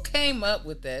 Well, who came up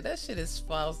with that? That shit is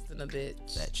false than a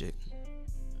bitch. That chick.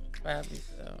 Probably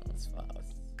so. It's false.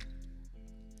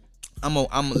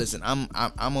 Listen.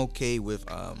 I'm okay with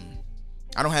I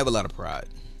don't have a lot of pride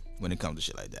when it comes to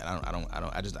shit like that. I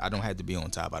don't have to be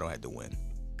on top. I don't have to win.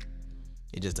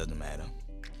 It just doesn't matter.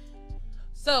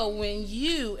 So when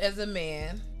you as a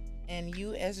man and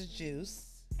you as a juice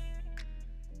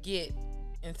get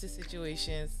into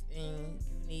situations and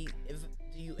do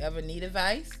you ever need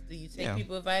advice? Do you take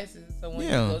people advice? Is it someone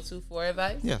you go to for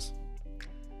advice? Yes.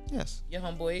 Your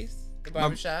homeboys, the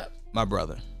barbershop. My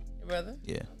brother. Your brother?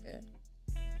 Yeah. Okay.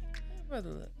 How your brother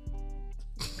look?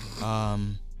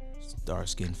 Dark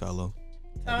skinned fellow.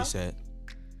 Tall? Heavy set.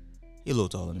 He a little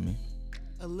taller than me.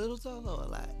 A little tall or a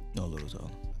lot? No, a little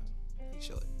taller. He's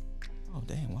short. Oh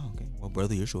damn! Wow. Okay. Well,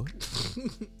 brother, you're short.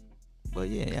 But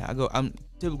yeah. I go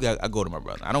to my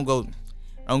brother. I don't go to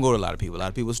a lot of people. A lot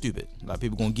of people are stupid. A lot of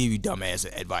people gonna give you dumbass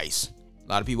advice. A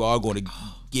lot of people are going to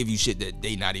give you shit that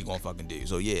they not even gonna fucking do.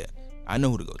 So yeah, I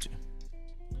know who to go to.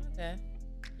 Okay.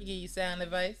 He give you sound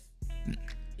advice?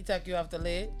 He talk you off the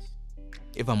ledge?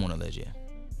 If I'm on a ledge, yeah.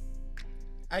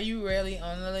 Are you rarely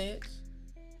on the ledge?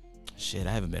 Shit,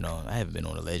 I haven't been on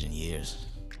a ledge in years.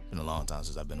 It's been a long time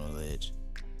since I've been on a ledge.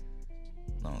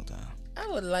 Long time. I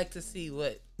would like to see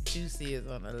what Juicy is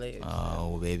on the ledge.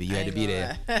 Oh, baby, you I had to ain't be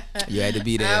gonna there. lie. You had to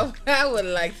be there. I would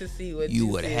like to see what You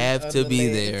Juicy would is have on to the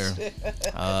be ledge.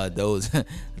 there.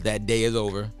 That day is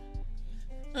over.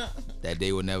 That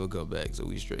day will never come back. So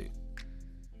we straight.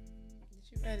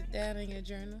 Did you write it down in your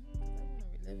journal? 'Cause I want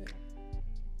to relive it.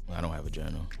 I don't have a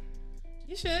journal.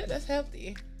 You should. That's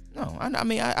healthy. No, I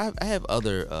mean I have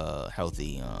other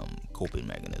healthy coping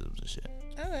mechanisms and shit.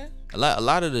 Okay. A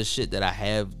lot of the shit that I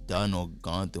have done or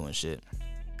gone through and shit,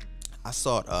 I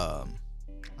sought out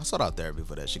therapy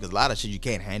for that shit. Cause a lot of shit you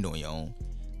can't handle on your own.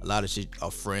 A lot of shit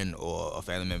a friend or a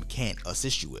family member can't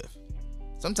assist you with.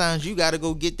 Sometimes you gotta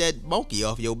go get that monkey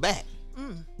off your back.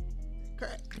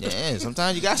 Correct. Yeah,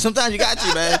 sometimes you got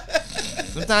you, man.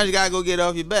 Sometimes you gotta go get it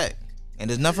off your back. And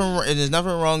there's nothing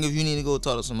wrong if you need to go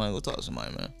talk to somebody. Go talk to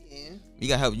somebody, man. Yeah.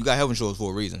 You got health insurance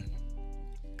for a reason.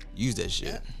 Use that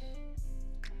shit.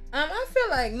 I feel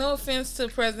like, no offense to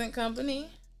present company,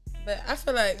 but I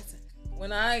feel like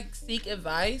when I seek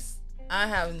advice, I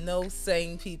have no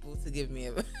sane people to give me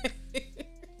advice.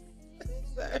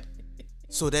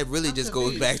 So that really I'm just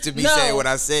confused. goes back to me No, saying what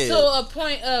I said. To a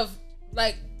point of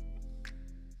like,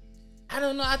 I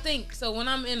don't know. I think so. When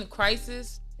I'm in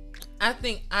crisis, I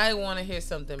think I want to hear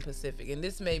something specific, and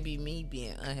this may be me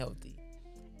being unhealthy.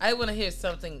 I want to hear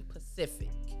something specific.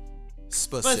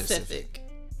 Specific.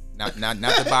 Not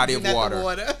the body of Not the water.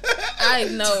 water. I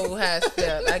know how it's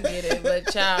spelled. I get it,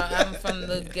 but child, I'm from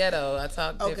the ghetto. I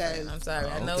talk different. Okay. I'm sorry.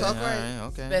 I know Talk it's right.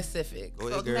 Okay. specific. Go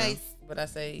ahead, Talk girl. nice. What I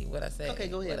say. Okay,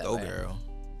 go ahead. Go, whatever. girl.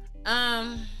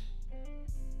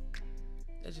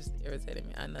 That just irritated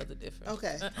me. I know the difference.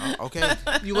 Okay. Okay.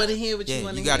 You want to hear what you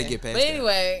want to you hear? got to get past But that.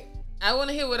 anyway, I want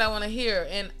to hear what I want to hear,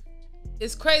 and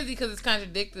it's crazy because it's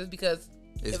contradictory. Because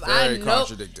It's if very I know,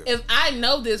 contradictory. if I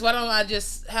know this, why don't I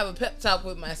just have a pep talk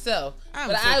with myself? I'm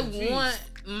but so I confused. want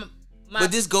my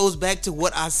But this goes back to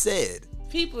what I said.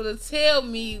 people to tell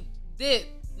me that,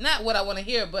 not what I want to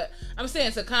hear, but I'm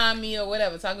saying to calm me or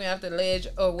whatever, talk me off the ledge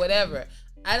or whatever.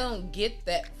 I don't get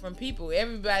that from people.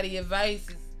 Everybody advice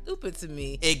is stupid to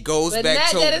me. It goes But back not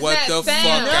to that it's what not the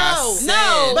sound. fuck I said.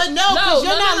 No, But no, because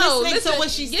you're not listening Listen, to what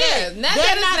she yeah, said. not They're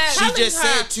that it's not not- She telling just her-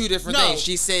 said two different No. things.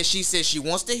 She said she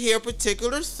wants to hear a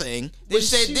particular thing. Then But she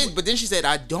said she- this, but then she said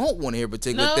I don't want to hear a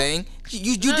particular No. thing.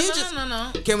 You No, did no, just.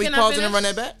 no. Can we I pause it and finish? run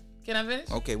that back? Can I finish?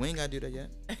 Okay, we ain't gotta do that yet.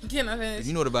 Can I finish? If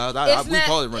you know the vibes, It's we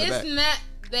pause it and run it back. It's not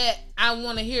that I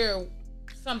want to hear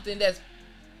something that's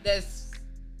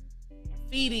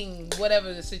feeding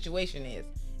whatever the situation is.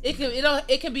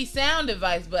 It can be sound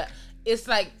advice, but it's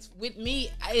like with me,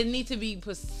 it needs to be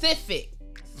specific.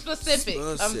 I'm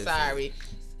sorry.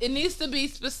 It needs to be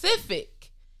specific.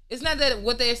 It's not that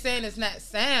what they're saying is not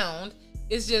sound.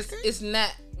 It's just it's not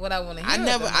what I want to hear.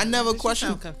 I never You questioned.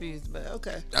 sound confused, but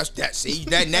okay. That's that. See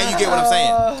that now you get what I'm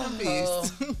saying.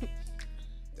 Confused.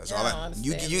 That's Y'all all. don't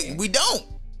You understand me. we don't.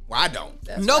 Well, I don't.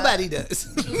 That's Nobody why-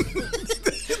 does.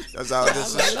 That's all.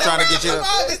 Just trying to get you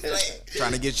to.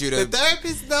 Trying to get you The to.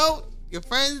 therapist don't. Your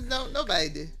friends don't. Nobody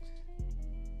do.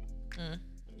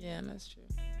 Yeah, that's true.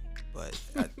 But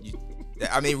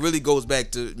I mean, it really goes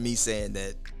back to me saying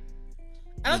that.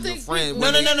 I don't your think friend, people-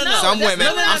 women, no. Some that's women.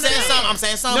 not what I'm saying saying. something. I'm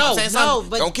saying something. No, I'm saying no, something.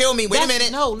 but Don't kill me. Wait a that's-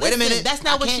 minute. No, Wait a listen, minute. That's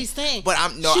not I what can't- she's saying. But I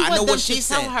know want what them she's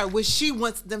to tell saying. her what she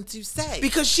wants them to say.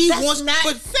 Because she That's wants, not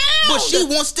but sound. she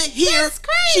wants to hear. That's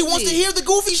She wants to crazy. hear the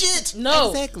goofy shit. No,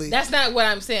 Exactly. That's not what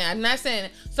I'm saying. I'm not saying.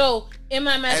 So in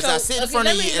my mind, As I sit in front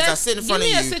of you,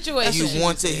 you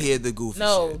want to hear the goofy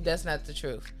No, shit. that's not the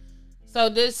truth. So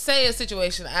just say a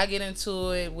situation. I get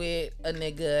into it with a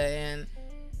nigga and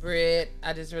Brett.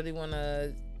 I just really want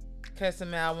to curse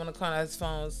him out. I want to call his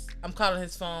phones. I'm calling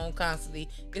his phone constantly.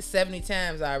 It's 70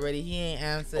 times already. He ain't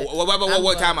answered.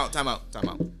 What? Time out.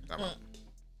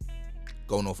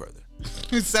 Go no further.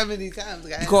 70 times,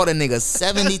 guys. You called a nigga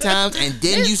 70 times and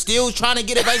then you still trying to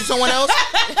get advice from someone else?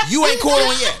 You ain't caught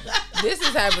on yet. This is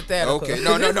hypothetical. Okay.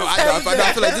 No.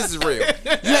 I feel like this is real.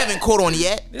 You haven't caught on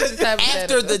yet. This is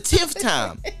hypothetical. After the 10th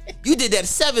time, you did that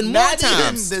 7 more Not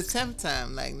times. even the 10th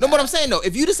time. Like, No, what I'm saying though,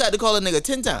 if you decide to call a nigga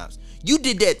 10 times, you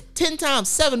did that 10 times,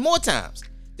 7 more times.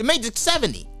 To make it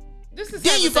 70. This is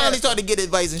Then you finally hypothetical. start to get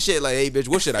advice and shit like, hey bitch,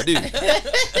 what should I do? I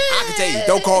can tell you,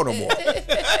 don't call no more.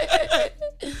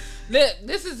 Look,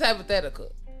 this is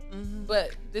hypothetical, Mm-hmm.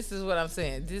 but this is what I'm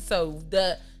saying.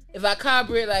 If I call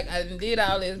Britt like I did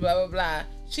all this, blah blah blah,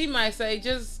 she might say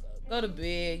just go to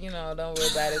bed. Don't worry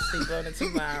about it. Sleep on it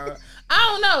tomorrow. I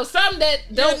don't know. Something that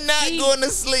don't. You're not see- going to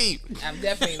sleep. I'm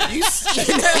definitely not.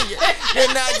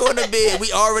 You're not going to bed.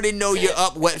 We already know you're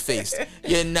up wet faced.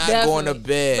 You're not going to Definitely.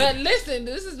 bed. But listen,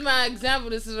 this is my example.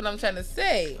 This is what I'm trying to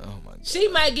say. Oh my God. She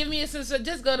might give me a sense of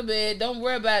just go to bed. Don't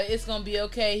worry about it. It's gonna be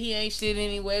okay. He ain't shit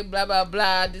anyway. Blah blah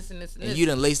blah. This and this and this. And you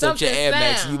done laced up your Something Air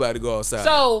Max sound. and you about to go outside.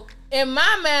 So in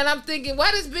my mind, I'm thinking,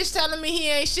 why this bitch telling me he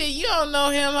ain't shit? You don't know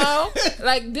him, ho.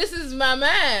 Like this is my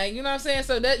mind. You know what I'm saying?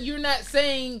 So that you're not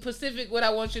saying specific what I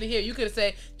want you to hear. You could have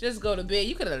said just go to bed.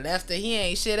 You could have left it. He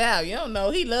ain't shit out. You don't know.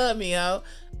 He love me, ho.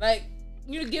 Like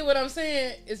you get what I'm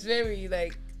saying? It's very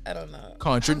like I don't know.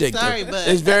 Contradictive. I'm sorry, but-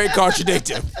 it's very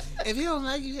contradictive. if he don't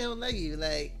like you, he don't like you.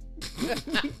 Like,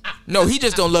 No, he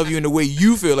just don't love you in the way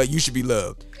you feel like you should be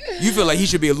loved. You feel like he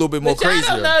should be a little bit more But y'all crazier.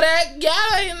 don't know that.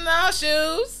 Y'all ain't in no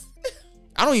shoes.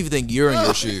 I don't even think you're in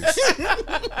your shoes.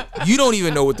 You don't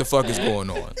even know what the fuck is going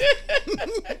on.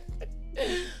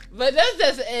 But that's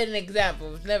just an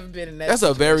example. It's never been in that. That's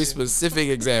a very specific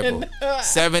example.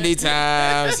 70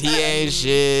 times, he ain't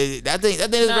shit. I think is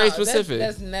very specific.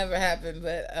 That's never happened.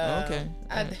 But Okay.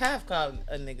 I have called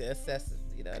a nigga excessive.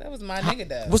 That was my nigga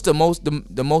though. What's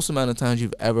the most amount of times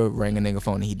you've ever rang a nigga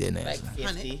phone and he didn't Like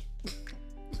answer? 50.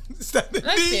 70.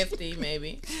 Like 50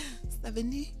 maybe.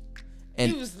 70. He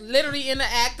And was literally in the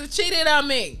act of cheating on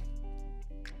me.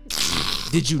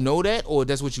 Did you know that, or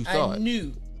that's what you thought? I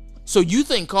knew. So you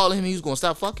think calling him he was gonna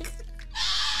stop fucking?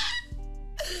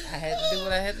 I had to do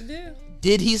what I had to do.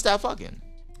 Did he stop fucking?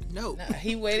 No. Nah,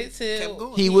 he waited Kept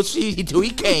going. He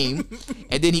came,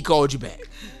 and then he called you back.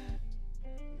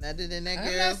 Other than that, I'm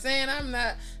girl. not saying I'm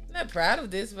not proud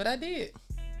of this, but I did.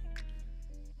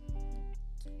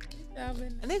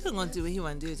 And they gonna do what he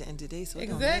want to do at the end of the day. So it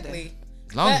don't Exactly.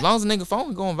 matter. As long as the nigga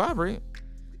phone going vibrate.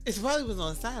 It probably was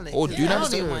on silent. Or 'cause do I not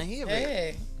don't even disturb. want to hear it.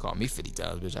 Hey, Call me 50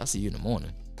 times, bitch. I'll see you in the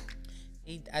morning.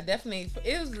 I definitely.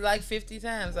 It was like 50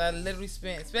 times. I literally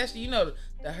spent, especially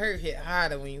the hurt hit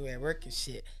harder when you were at work and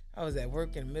shit. I was at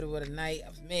work in the middle of the night. I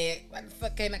was mad. Why the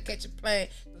fuck can't I catch a plane?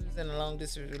 We was in a long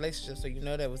distance relationship, so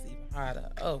that was even harder.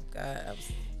 Oh God, I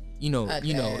was.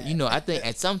 I think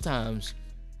at sometimes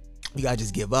you gotta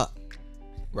just give up,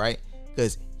 right?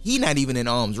 Because he not even in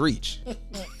arm's reach.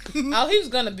 Oh, he was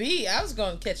gonna be. I was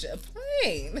gonna catch a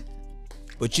plane.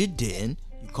 But you didn't.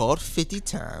 You called 50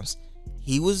 times.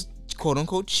 He was quote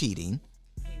unquote cheating.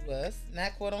 He was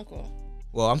not quote unquote.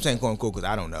 Well, I'm saying quote unquote because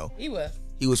I don't know. He was.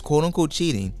 He was quote unquote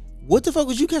cheating. What the fuck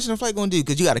was you catching a flight gonna do?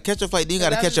 Because you gotta catch a flight, then you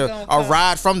gotta catch a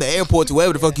ride from the airport to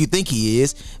wherever the fuck you think he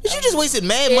is. But you just wasted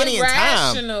mad money and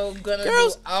time. Irrational gonna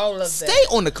Girls, do all of that. Stay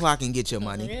on the clock and get your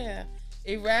money. Yeah.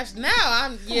 Irrational. Now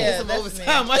I'm Some that's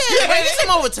overtime. me. Yeah, man, get some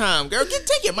overtime, girl.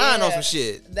 Take your mind off some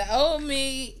shit. The old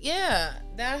me, yeah.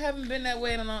 Now I haven't been that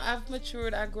way in a long. I've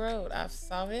matured. I growed. I've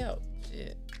saw help.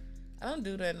 Shit. I don't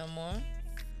do that no more.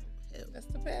 That's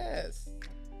the past.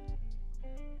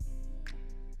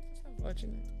 That's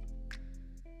unfortunate.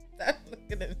 Stop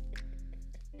looking at me.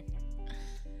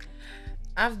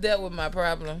 I've dealt with my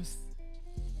problems.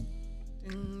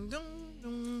 Ding, dong,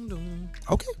 dong, dong.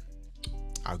 Okay,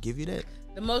 I'll give you that.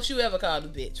 The most you ever called a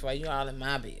bitch while you all in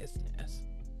my business.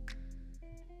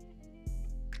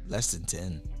 Less than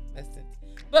 10.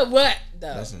 But what though?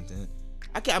 Less than 10.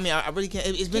 I can't. I mean, I really can't.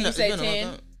 It's been you a say long 10?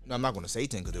 time. No, I'm not gonna say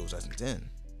 10 because it was less than 10.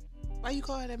 Why you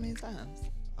call her that many times?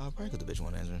 Probably because the bitch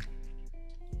wasn't answering.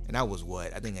 And I was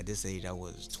what? I think at this age I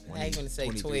was 20. Now you gonna say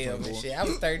 23, 12 and 24. shit. I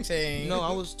was 13. No,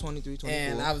 I was 23, 24.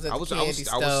 And I was at the I was candy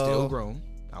still store. grown.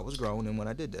 I was grown, and when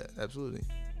I did that, absolutely.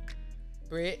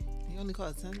 Britt. You only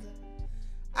called 10 times?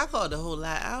 I called a whole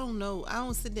lot. I don't know. I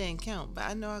don't sit there and count, but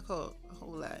I know I called a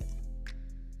whole lot.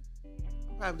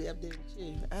 I'm probably up there with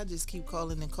you. I just keep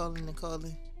calling and calling and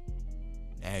calling.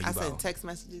 Now you I sent about, text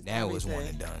messages. now it's one everything.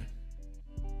 and done.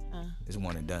 Huh? It's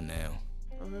one and done now.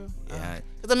 For real? Yeah,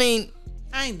 because I mean,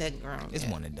 I ain't that grown. it's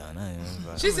yet. one and done. I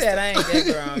am. She said I ain't that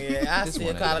grown yet. I This still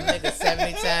one call a ain't. nigga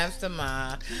 70 times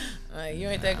tomorrow. Like, you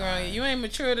ain't that grown yet. You ain't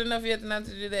matured enough yet not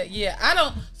to do that. Yeah, I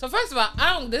don't. So first of all,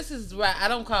 I don't. This is why I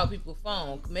don't call people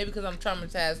phone. Maybe because I'm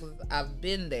traumatized because I've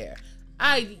been there.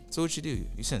 So what you do?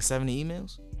 You sent 70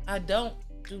 emails? I don't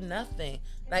do nothing.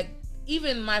 Like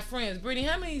even my friends, Brittany,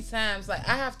 how many times like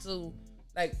I have to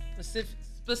like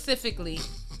specifically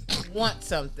want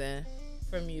something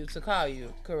from you to call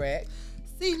you, correct?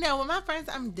 See, now with my friends,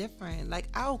 I'm different. Like,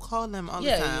 I'll call them all the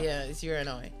Yeah, time. yeah, you're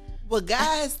annoying. But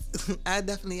guys, I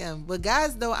definitely am. But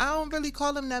guys, though, I don't really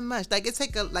call them that much. Like,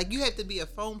 you have to be a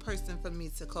phone person for me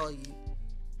to call you.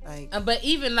 Like, But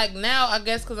even like now, I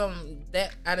guess because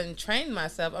I didn't train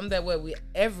myself. I'm that way with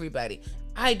everybody.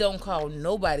 I don't call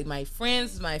nobody. My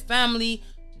friends, my family,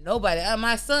 nobody.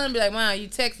 My son be like, "Mom, you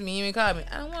text me, you didn't call me."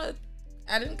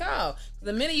 I didn't call.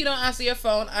 The minute you don't answer your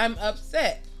phone, I'm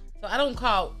upset. So I don't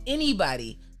call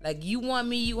anybody. Like, you want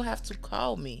me, you have to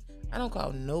call me. I don't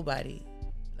call nobody.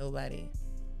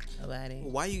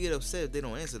 Why you get upset if they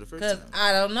don't answer the first Because time?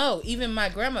 I don't know. Even my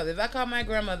grandmother. If I call my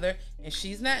grandmother and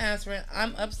she's not answering,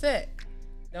 I'm upset.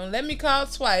 Don't let me call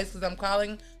twice because I'm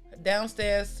calling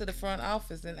downstairs to the front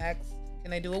office and ask,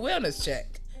 can they do a wellness check?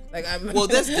 Like, Well,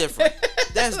 that's different.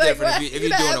 That's Like, different why if you you're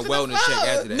not doing a answering the wellness check phone?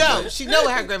 after that. no, But- she know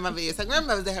what her grandmother is. Her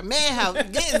grandmother's at her man house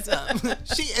getting something.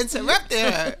 She interrupted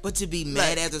her. But to be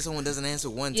mad after someone doesn't answer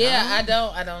one time. Yeah, I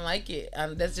don't like it.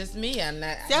 That's just me. I'm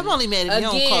not. See, I'm only mad if you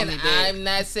don't call me back. I'm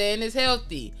not saying it's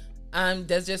healthy.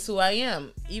 That's just who I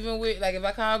am. Even with like if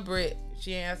I call Britt,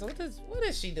 she ain't answer. What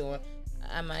is she doing?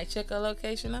 I might check her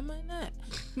location. I might not.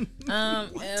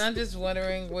 And I'm just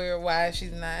wondering why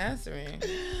she's not answering.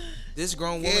 This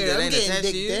grown woman Yeah, that I'm ain't getting attached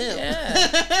to dick you. down.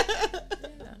 Yeah.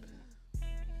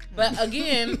 But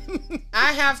again,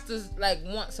 I have to like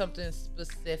want something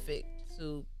specific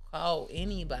to call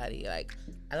anybody. Like,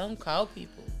 I don't call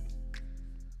people.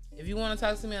 If you want to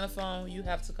talk to me on the phone, you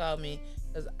have to call me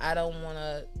because I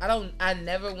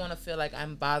never want to feel like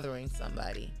I'm bothering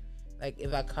somebody. Like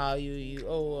if I call you,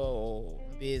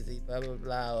 I'm busy, blah blah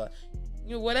blah,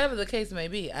 or, whatever the case may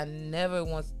be. I never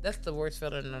want. That's the worst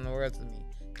feeling in the world to me.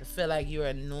 to feel like you're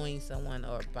annoying someone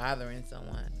or bothering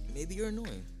someone. Maybe you're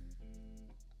annoying.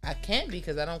 I can't be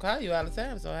because I don't call you all the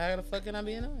time. So how the fuck can I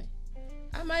be annoying?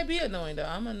 I might be annoying though.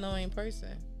 I'm an annoying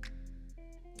person.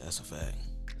 That's a fact.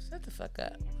 Shut the fuck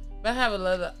up. But I have a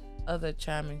lot of other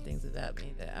charming things about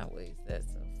me that outweighs that.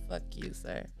 So fuck you,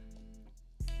 sir.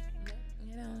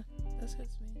 You know, that's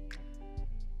just me.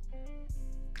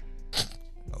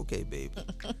 Okay, baby.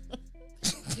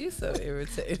 You so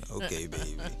irritating. Okay,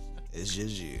 baby. It's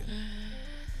just you.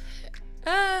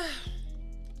 I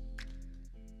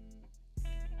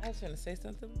was trying to say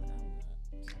something, but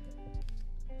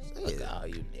I'm not. Look at all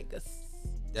you niggas.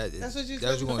 That's what you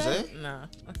gonna say? No.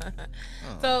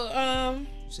 Oh. So,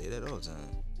 You say that all the time.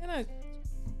 gonna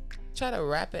try to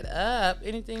wrap it up.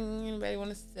 Anything anybody want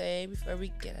to say before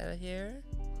we get out of here?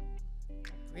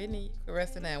 Brittany, you can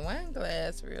rest in that wine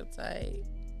glass real tight.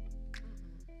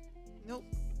 Nope.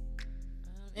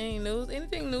 Any news?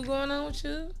 Anything new going on with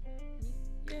you?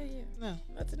 Yeah. No.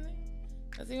 Nothing new.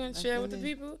 Nothing you want to share with the Nothing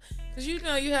new. people? Because you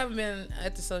know you haven't been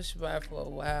at the social bar for a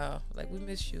while. Like, we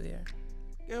miss you there.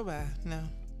 Goodbye. No.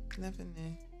 Nothing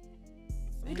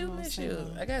new. We do miss you.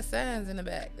 I got signs in the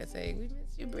back that say, we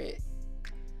miss you, Britt.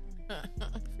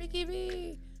 Freaky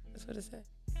B. That's what it said.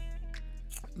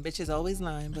 Bitch is always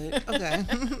lying, but okay.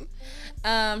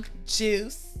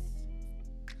 Juice.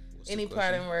 What's the Any question?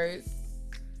 parting words?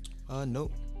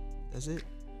 Nope. That's it.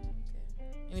 Okay.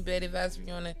 Any bad advice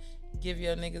you want to give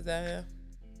your niggas out here?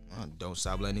 Don't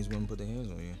stop letting these women put their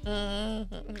hands on you.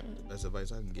 Mm-hmm. That's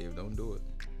advice I can give. Don't do it.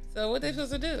 So what they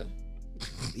supposed to do?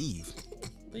 Leave.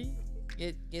 Leave?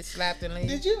 Get slapped and leave?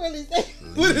 Did you really say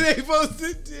what are they supposed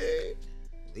to do?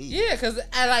 Leave. Yeah, because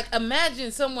I like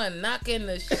imagine someone knocking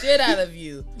the shit out of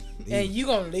you and you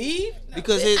gonna leave? No,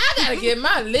 Because I gotta get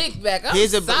my lick back. I'm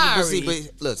here's sorry.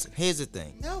 but listen, here's the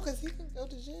thing. No, because he can go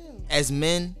to jail. As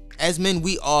men,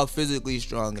 we are physically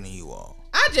stronger than you all.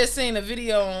 I just seen a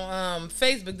video on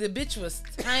Facebook. The bitch was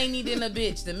tiny than a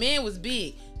bitch. The man was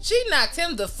big. She knocked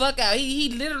him the fuck out. He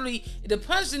literally, the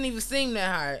punch didn't even seem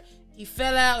that hard. He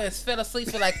fell out and fell asleep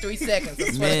for like 3 seconds.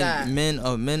 I swear to God.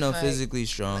 Men are Like, physically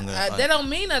stronger. That don't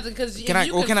mean nothing because Can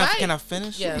I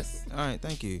finish? Yes. All right,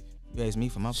 thank you. You asked me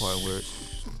for my part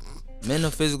words. Men are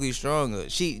physically stronger.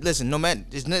 Listen. No matter,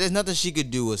 there's nothing she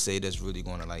could do or say that's really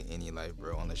gonna like end your life,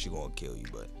 bro. Unless she gonna kill you.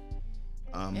 But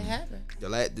It happened.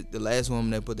 the last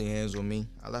woman that put their hands on me,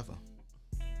 I left her.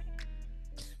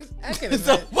 I can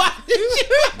So imagine. why did you?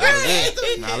 That was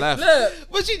it. I left. Look,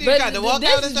 What you did? but Got to walk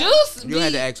this out and Juice You be,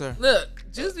 had to ask her. Look,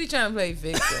 Juice be trying to play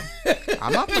victim.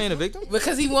 I'm not playing a victim.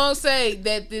 Because he won't say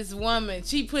that this woman,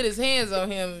 she put his hands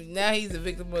on him. Now he's a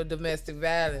victim of domestic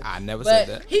violence. I never But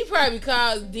said that. he probably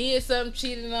did something,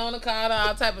 cheating on her, called her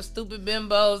all type of stupid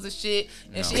bimbos and shit,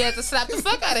 and No. she had to slap the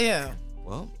fuck out of him.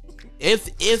 Well,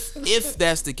 if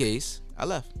that's the case, I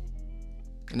left.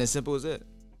 And as simple as that.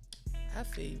 I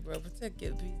feel you, bro. Protect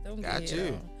your peace. Don't Got get hit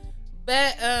you. on.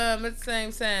 But at the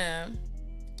same time,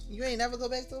 You ain't never go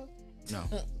back to her? No.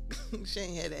 She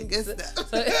ain't had that good stuff.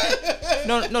 so,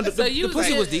 No, the, so the you was pussy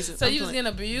getting- was decent. So I'm you was playing.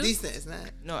 getting abused? Decent, it's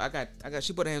not. No, I got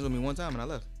she put her hands on me one time and I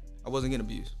left. I wasn't getting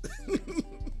abused.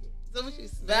 So what you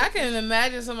But I can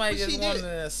imagine somebody What just she wanting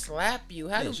did? to slap you.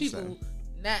 How Yeah, do she people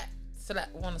not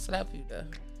want to slap you though?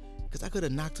 Because I could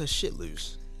have knocked her shit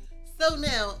loose. So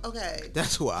now, okay.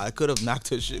 That's why I could have knocked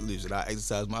her shit loose and I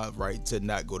exercised my right to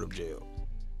not go to jail.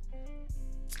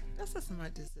 That's a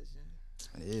smart decision.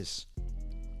 It is.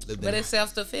 But it's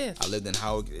self-defense. I lived in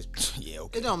Howard. Yeah,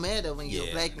 okay. It don't matter when you're Yeah,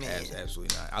 a black man.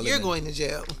 Absolutely not. I lived You're in- going to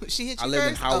jail. She hit you I lived in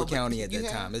first? Howard Oh, but County at you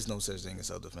that have- time. There's no such thing as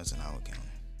self-defense in Howard County.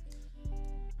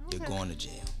 You're Okay. going to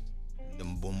jail.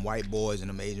 Them white boys and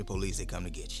them Asian police, they come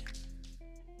to get you.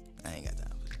 I ain't got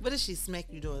time for that. What if she smack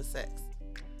you during sex?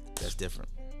 That's different.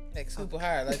 Like super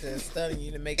hard, like they're stunning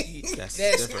you to make you. That's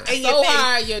That's different. so In your face.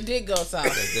 hard your dick goes soft.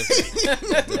 That's different.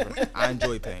 That's different. I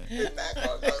enjoy pain.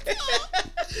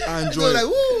 I enjoy. Like,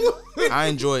 woo. I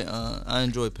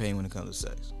enjoy pain when it comes to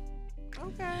sex.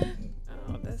 Okay.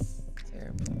 Oh, that's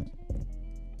terrible.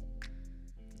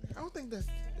 I don't think that's.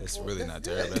 That's really not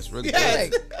good. terrible. That's really Yes.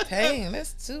 good. Like pain,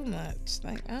 that's too much.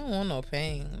 Like I don't want no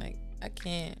pain. Like I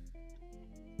can't.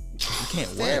 You can't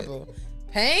win. Terrible.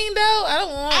 Pain though, I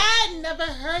don't want. I never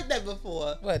heard that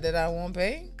before. What did I want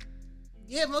pain?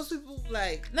 Yeah, most people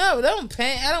like. No, don't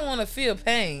pain. I don't want to feel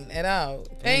pain at all.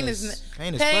 Pain is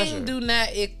pleasure. do not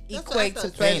what I equate to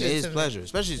thought. pleasure. Pain is to me. pleasure,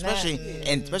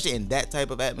 especially in that type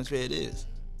of atmosphere. It is.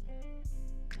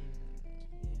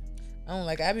 I don't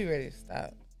like. I be ready to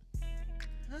stop.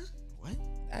 What?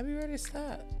 I be ready to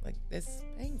stop. Like it's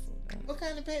painful. Don't- What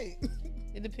kind of pain?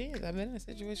 It depends. I've been in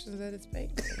situations that it's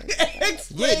painful.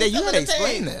 Yeah, you some of gotta the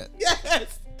explain pain. that.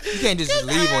 Yes. You can't just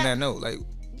leave on that note. Like,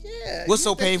 Yeah. What's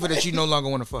so painful that you no longer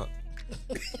want to fuck?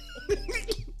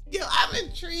 Yo, I'm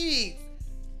intrigued.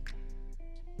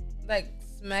 Like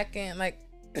smacking my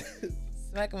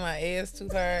ass too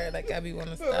hard. Like I be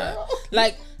wanting to stop.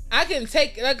 Like I can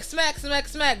take like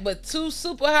smack, but too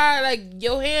super hard. Like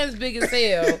your hands big as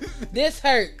hell. This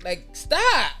hurt. Like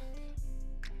stop.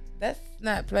 That's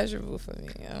not pleasurable for me.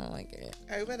 I don't like it.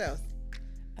 All right, what else?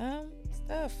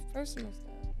 Personal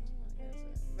stuff.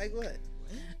 Like what?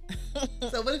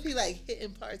 So what if he like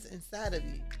hitting parts inside of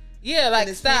you? Yeah, like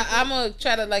it's stop. painful? I'm gonna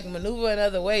try to like maneuver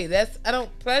another way.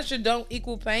 Pleasure don't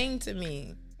equal pain to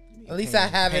me. At least I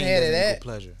haven't Pain had doesn't it.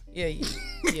 equal pleasure. Yeah. You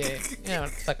know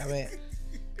what the fuck I'm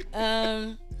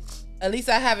at. At least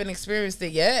I haven't experienced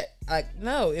it yet. Like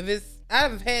no,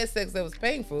 I've had sex that was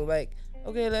painful. Like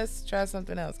okay, let's try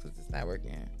something else because it's not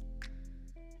working.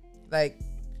 Like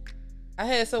I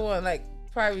had someone like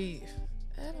probably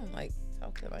I don't like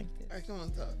talking like this. All right, come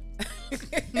on, talk.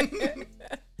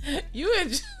 You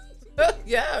and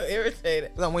yeah, I'm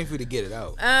irritated. I'm waiting for you to get it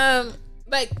out.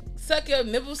 Like suck your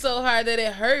nipple so hard that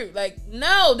it hurt. Like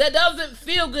no, that doesn't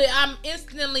feel good. I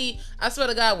swear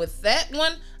to God, with that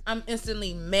one, I'm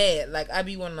instantly mad. Like I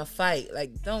be wanting to fight.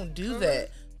 Like don't do that.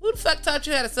 Who the fuck taught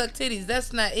you how to suck titties?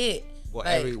 That's not it. Well,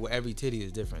 like, every titty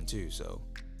is different too. So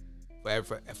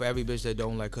for every bitch that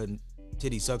don't like her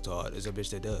titty sucked hard, there's a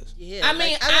bitch that does. Yeah, I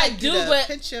mean, like, I like do, the but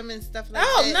pinch them and stuff like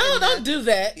oh that. no, and don't do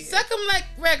that. Yeah. Suck them like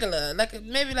regular,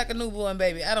 maybe like a newborn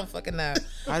baby. I don't fucking know.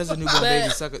 How does a newborn But baby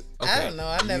suck it? Okay. I don't know.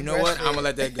 I never. You know what? breastfed. I'm gonna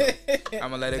let that go.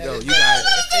 I'm gonna let it go. You got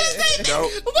it.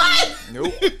 Nope. What?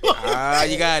 Nope.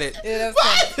 You got it. Yeah,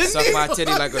 that was Suck my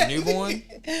titty like a newborn.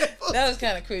 that was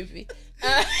kind of creepy.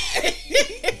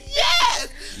 Yes.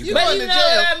 You But going you to know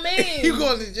jail. what I mean. You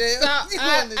going to jail? So You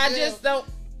going to I jail. just don't.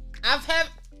 I've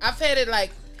had it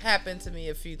like happen to me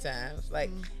a few times. Like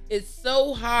it's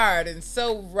so hard and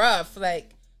so rough.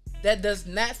 Like that does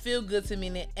not feel good to me,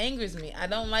 and it angers me. I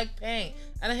don't like pain.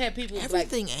 I don't have people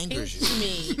Everything like angers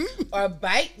pinch you. me or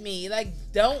bite me. Like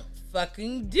don't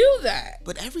fucking do that.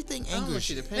 But everything I don't want angers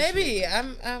you you. to pinch me. Maybe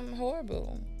I'm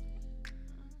horrible.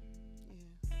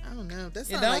 I don't know. That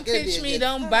Yeah, sounds don't like it'd be pinch a me. good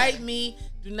Don't time. bite me.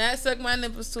 Do not suck my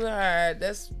nipples too hard.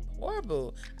 That's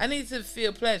horrible. I need to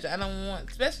feel pleasure. I don't want,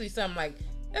 especially something like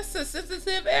that's a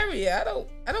sensitive area. I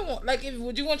don't want. Like,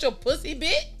 would you want your pussy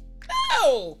bit?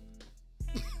 No.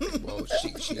 Well,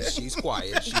 she's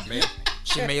quiet.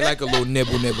 She made like a little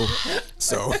nibble.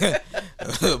 So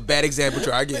bad example.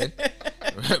 Try again.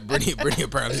 Brittany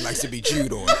apparently likes to be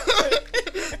chewed on.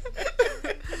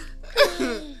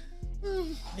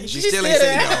 And she still ain't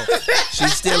said saying no. She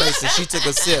still ain't. She took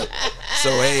a sip. So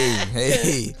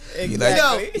hey, you like?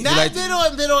 No, you not like-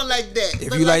 bit on like that. If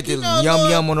But you like you to know,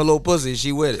 yum on a little pussy,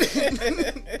 she with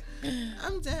it.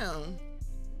 I'm down.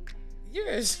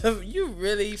 You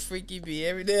really freaky bee.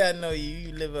 Every day I know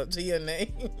you live up to your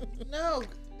name. No,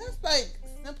 that's like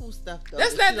simple stuff though.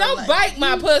 That's that not. you Don't like. bite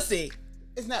my pussy.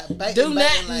 It's not biting. Do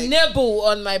not like, nibble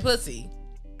on my pussy.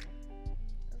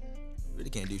 Really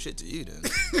can't do shit to you then.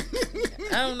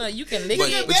 I don't know. You can lick But-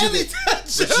 it. but you barely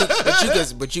could-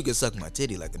 touch but you can suck my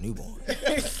titty like a newborn.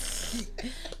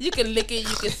 You can lick it.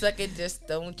 You can suck it. Just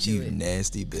don't chew You it.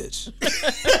 nasty bitch.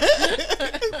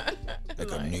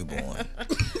 Like a newborn.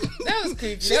 That was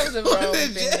creepy. That was the wrong to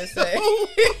thing to jail. say.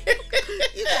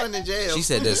 You going to jail? She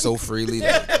said that so freely.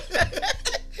 Like,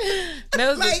 That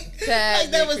was like, a tad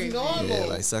like that bit was creepy. normal. yeah,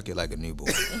 like suck it like a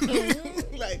newborn.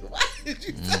 Like, why did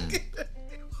you suck it?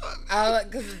 I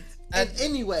like because And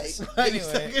anyway, Anyway.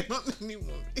 suck it on the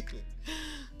newborn baby.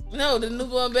 no, the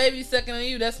newborn baby sucking on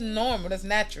you. That's normal. That's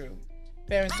natural.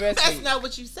 Parents breastfeed. That's not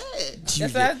what you said.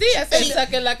 That's what I did. I said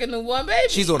sucking like a newborn baby.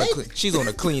 She's on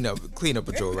a cleanup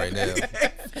patrol right now.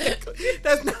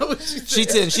 That's not what you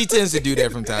said. She tends to do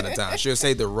that from time to time. She'll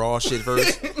say the raw shit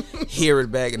first, hear it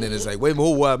back, and then it's like, wait a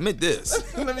minute, well, I meant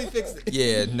this. Let me fix it.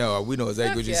 Yeah, no, we know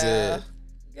exactly what you said.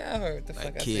 Y'all heard the fuck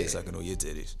Like I kids said. sucking on your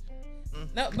titties.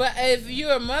 No, but if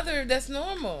you're a mother, that's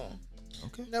normal.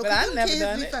 Okay. No, But 'cause I them never kids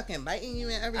done be it. fucking biting you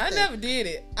and everything. I never did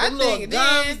it. I Them little think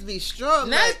gums then, be strong.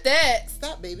 not like, that.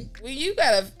 Stop, baby. Well, you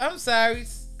gotta. I'm sorry.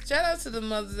 Shout out to the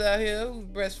mothers out here who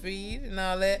breastfeed and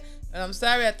all that. And I'm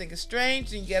sorry. I think it's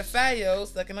strange, and you got a 5-year-old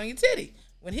sucking on your titty.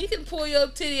 When he can pull your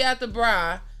titty out the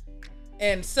bra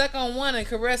and suck on one and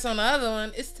caress on the other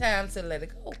one, it's time to let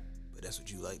it go. But that's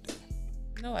what you like, though.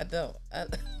 No, I don't.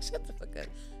 Shut the fuck up.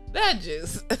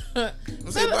 Badges.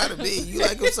 Don't say bye to me. You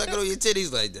like them sucking on your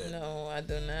titties like that. No, I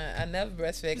do not. I never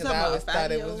breastfed because talking I about always a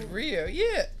thought it was 5-year-old? real.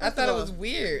 Yeah, I First thought of it was all,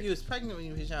 weird. You was pregnant when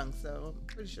you was young, so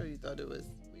I'm pretty sure you thought it was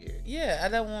weird. Yeah, I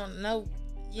don't want no.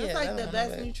 Yeah, That's I like don't the want best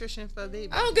no baby. nutrition for a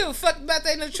baby. I don't give a fuck about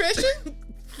their nutrition.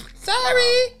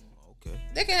 Sorry. Okay.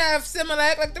 They can have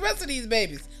Similac like the rest of these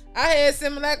babies. I had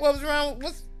Similac. What was wrong?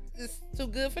 It's too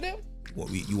good for them?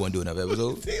 You want to do another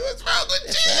episode? See what's wrong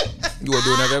with you? You want to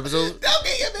do another episode? Don't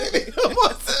get your baby no more.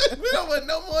 We don't want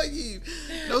no more you.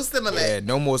 No Similac. Yeah,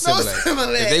 no more Similac.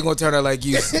 Similac. If they gonna turn out like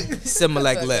you,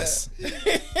 Similac less.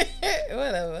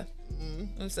 Whatever.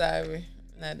 I'm sorry.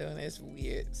 I'm not doing this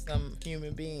weird. Some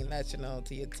human being latching on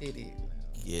to your titty.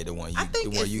 Yeah, the one I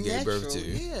think it's you gave birth to.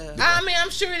 Yeah. I mean, I'm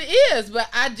sure it is, but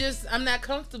I'm not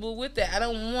comfortable with that. I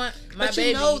don't want my But baby.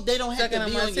 you know they don't have sucking to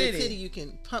be my on your titty. titty. You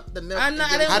can pump the milk. I and know- I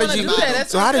get didn't it How wanna did from you? do the that. bottom.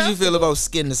 That's So how did you uncomfortable. feel about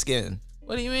skin to skin?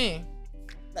 What do you mean?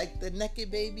 Like the naked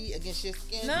baby against your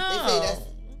skin. No. They say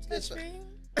that's Touch good. me.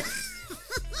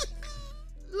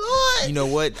 Lord. You know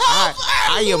what? Help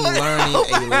I am her, learning Lord.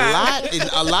 a lot, and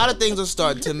a lot of things are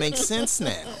starting to make sense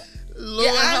now. Lord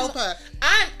Yeah, help her.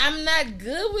 I'm not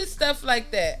good with stuff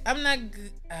like that. I'm not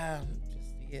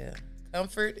good.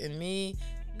 Comfort and me.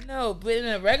 No, but in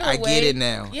a regular I way. get it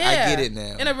now. I get it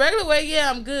now. In a regular way, yeah,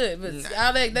 I'm good. But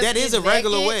all That is a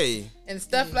regular way. and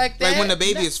stuff like that. Like when the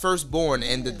baby is first born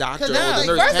and the doctor or No, the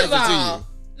nurse first hands of it to all, you.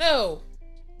 no.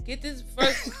 Get this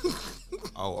first.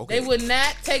 Oh, okay. They would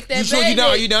not take that You sure baby. you done?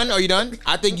 Are you done? Are you done?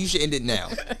 I think you should end it now.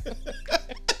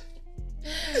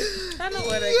 I know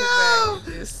where they Yo. can find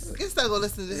this. Guess I'm gonna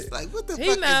listen to this. Like, what the He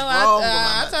fuck know. is wrong with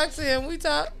I my talked to him. We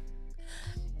talk.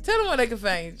 Tell them where they can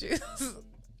find you.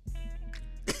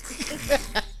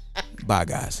 Bye,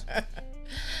 guys.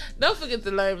 Don't forget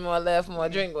to learn more, laugh more,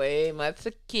 drink way more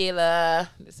tequila.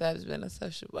 This has been a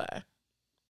social bar.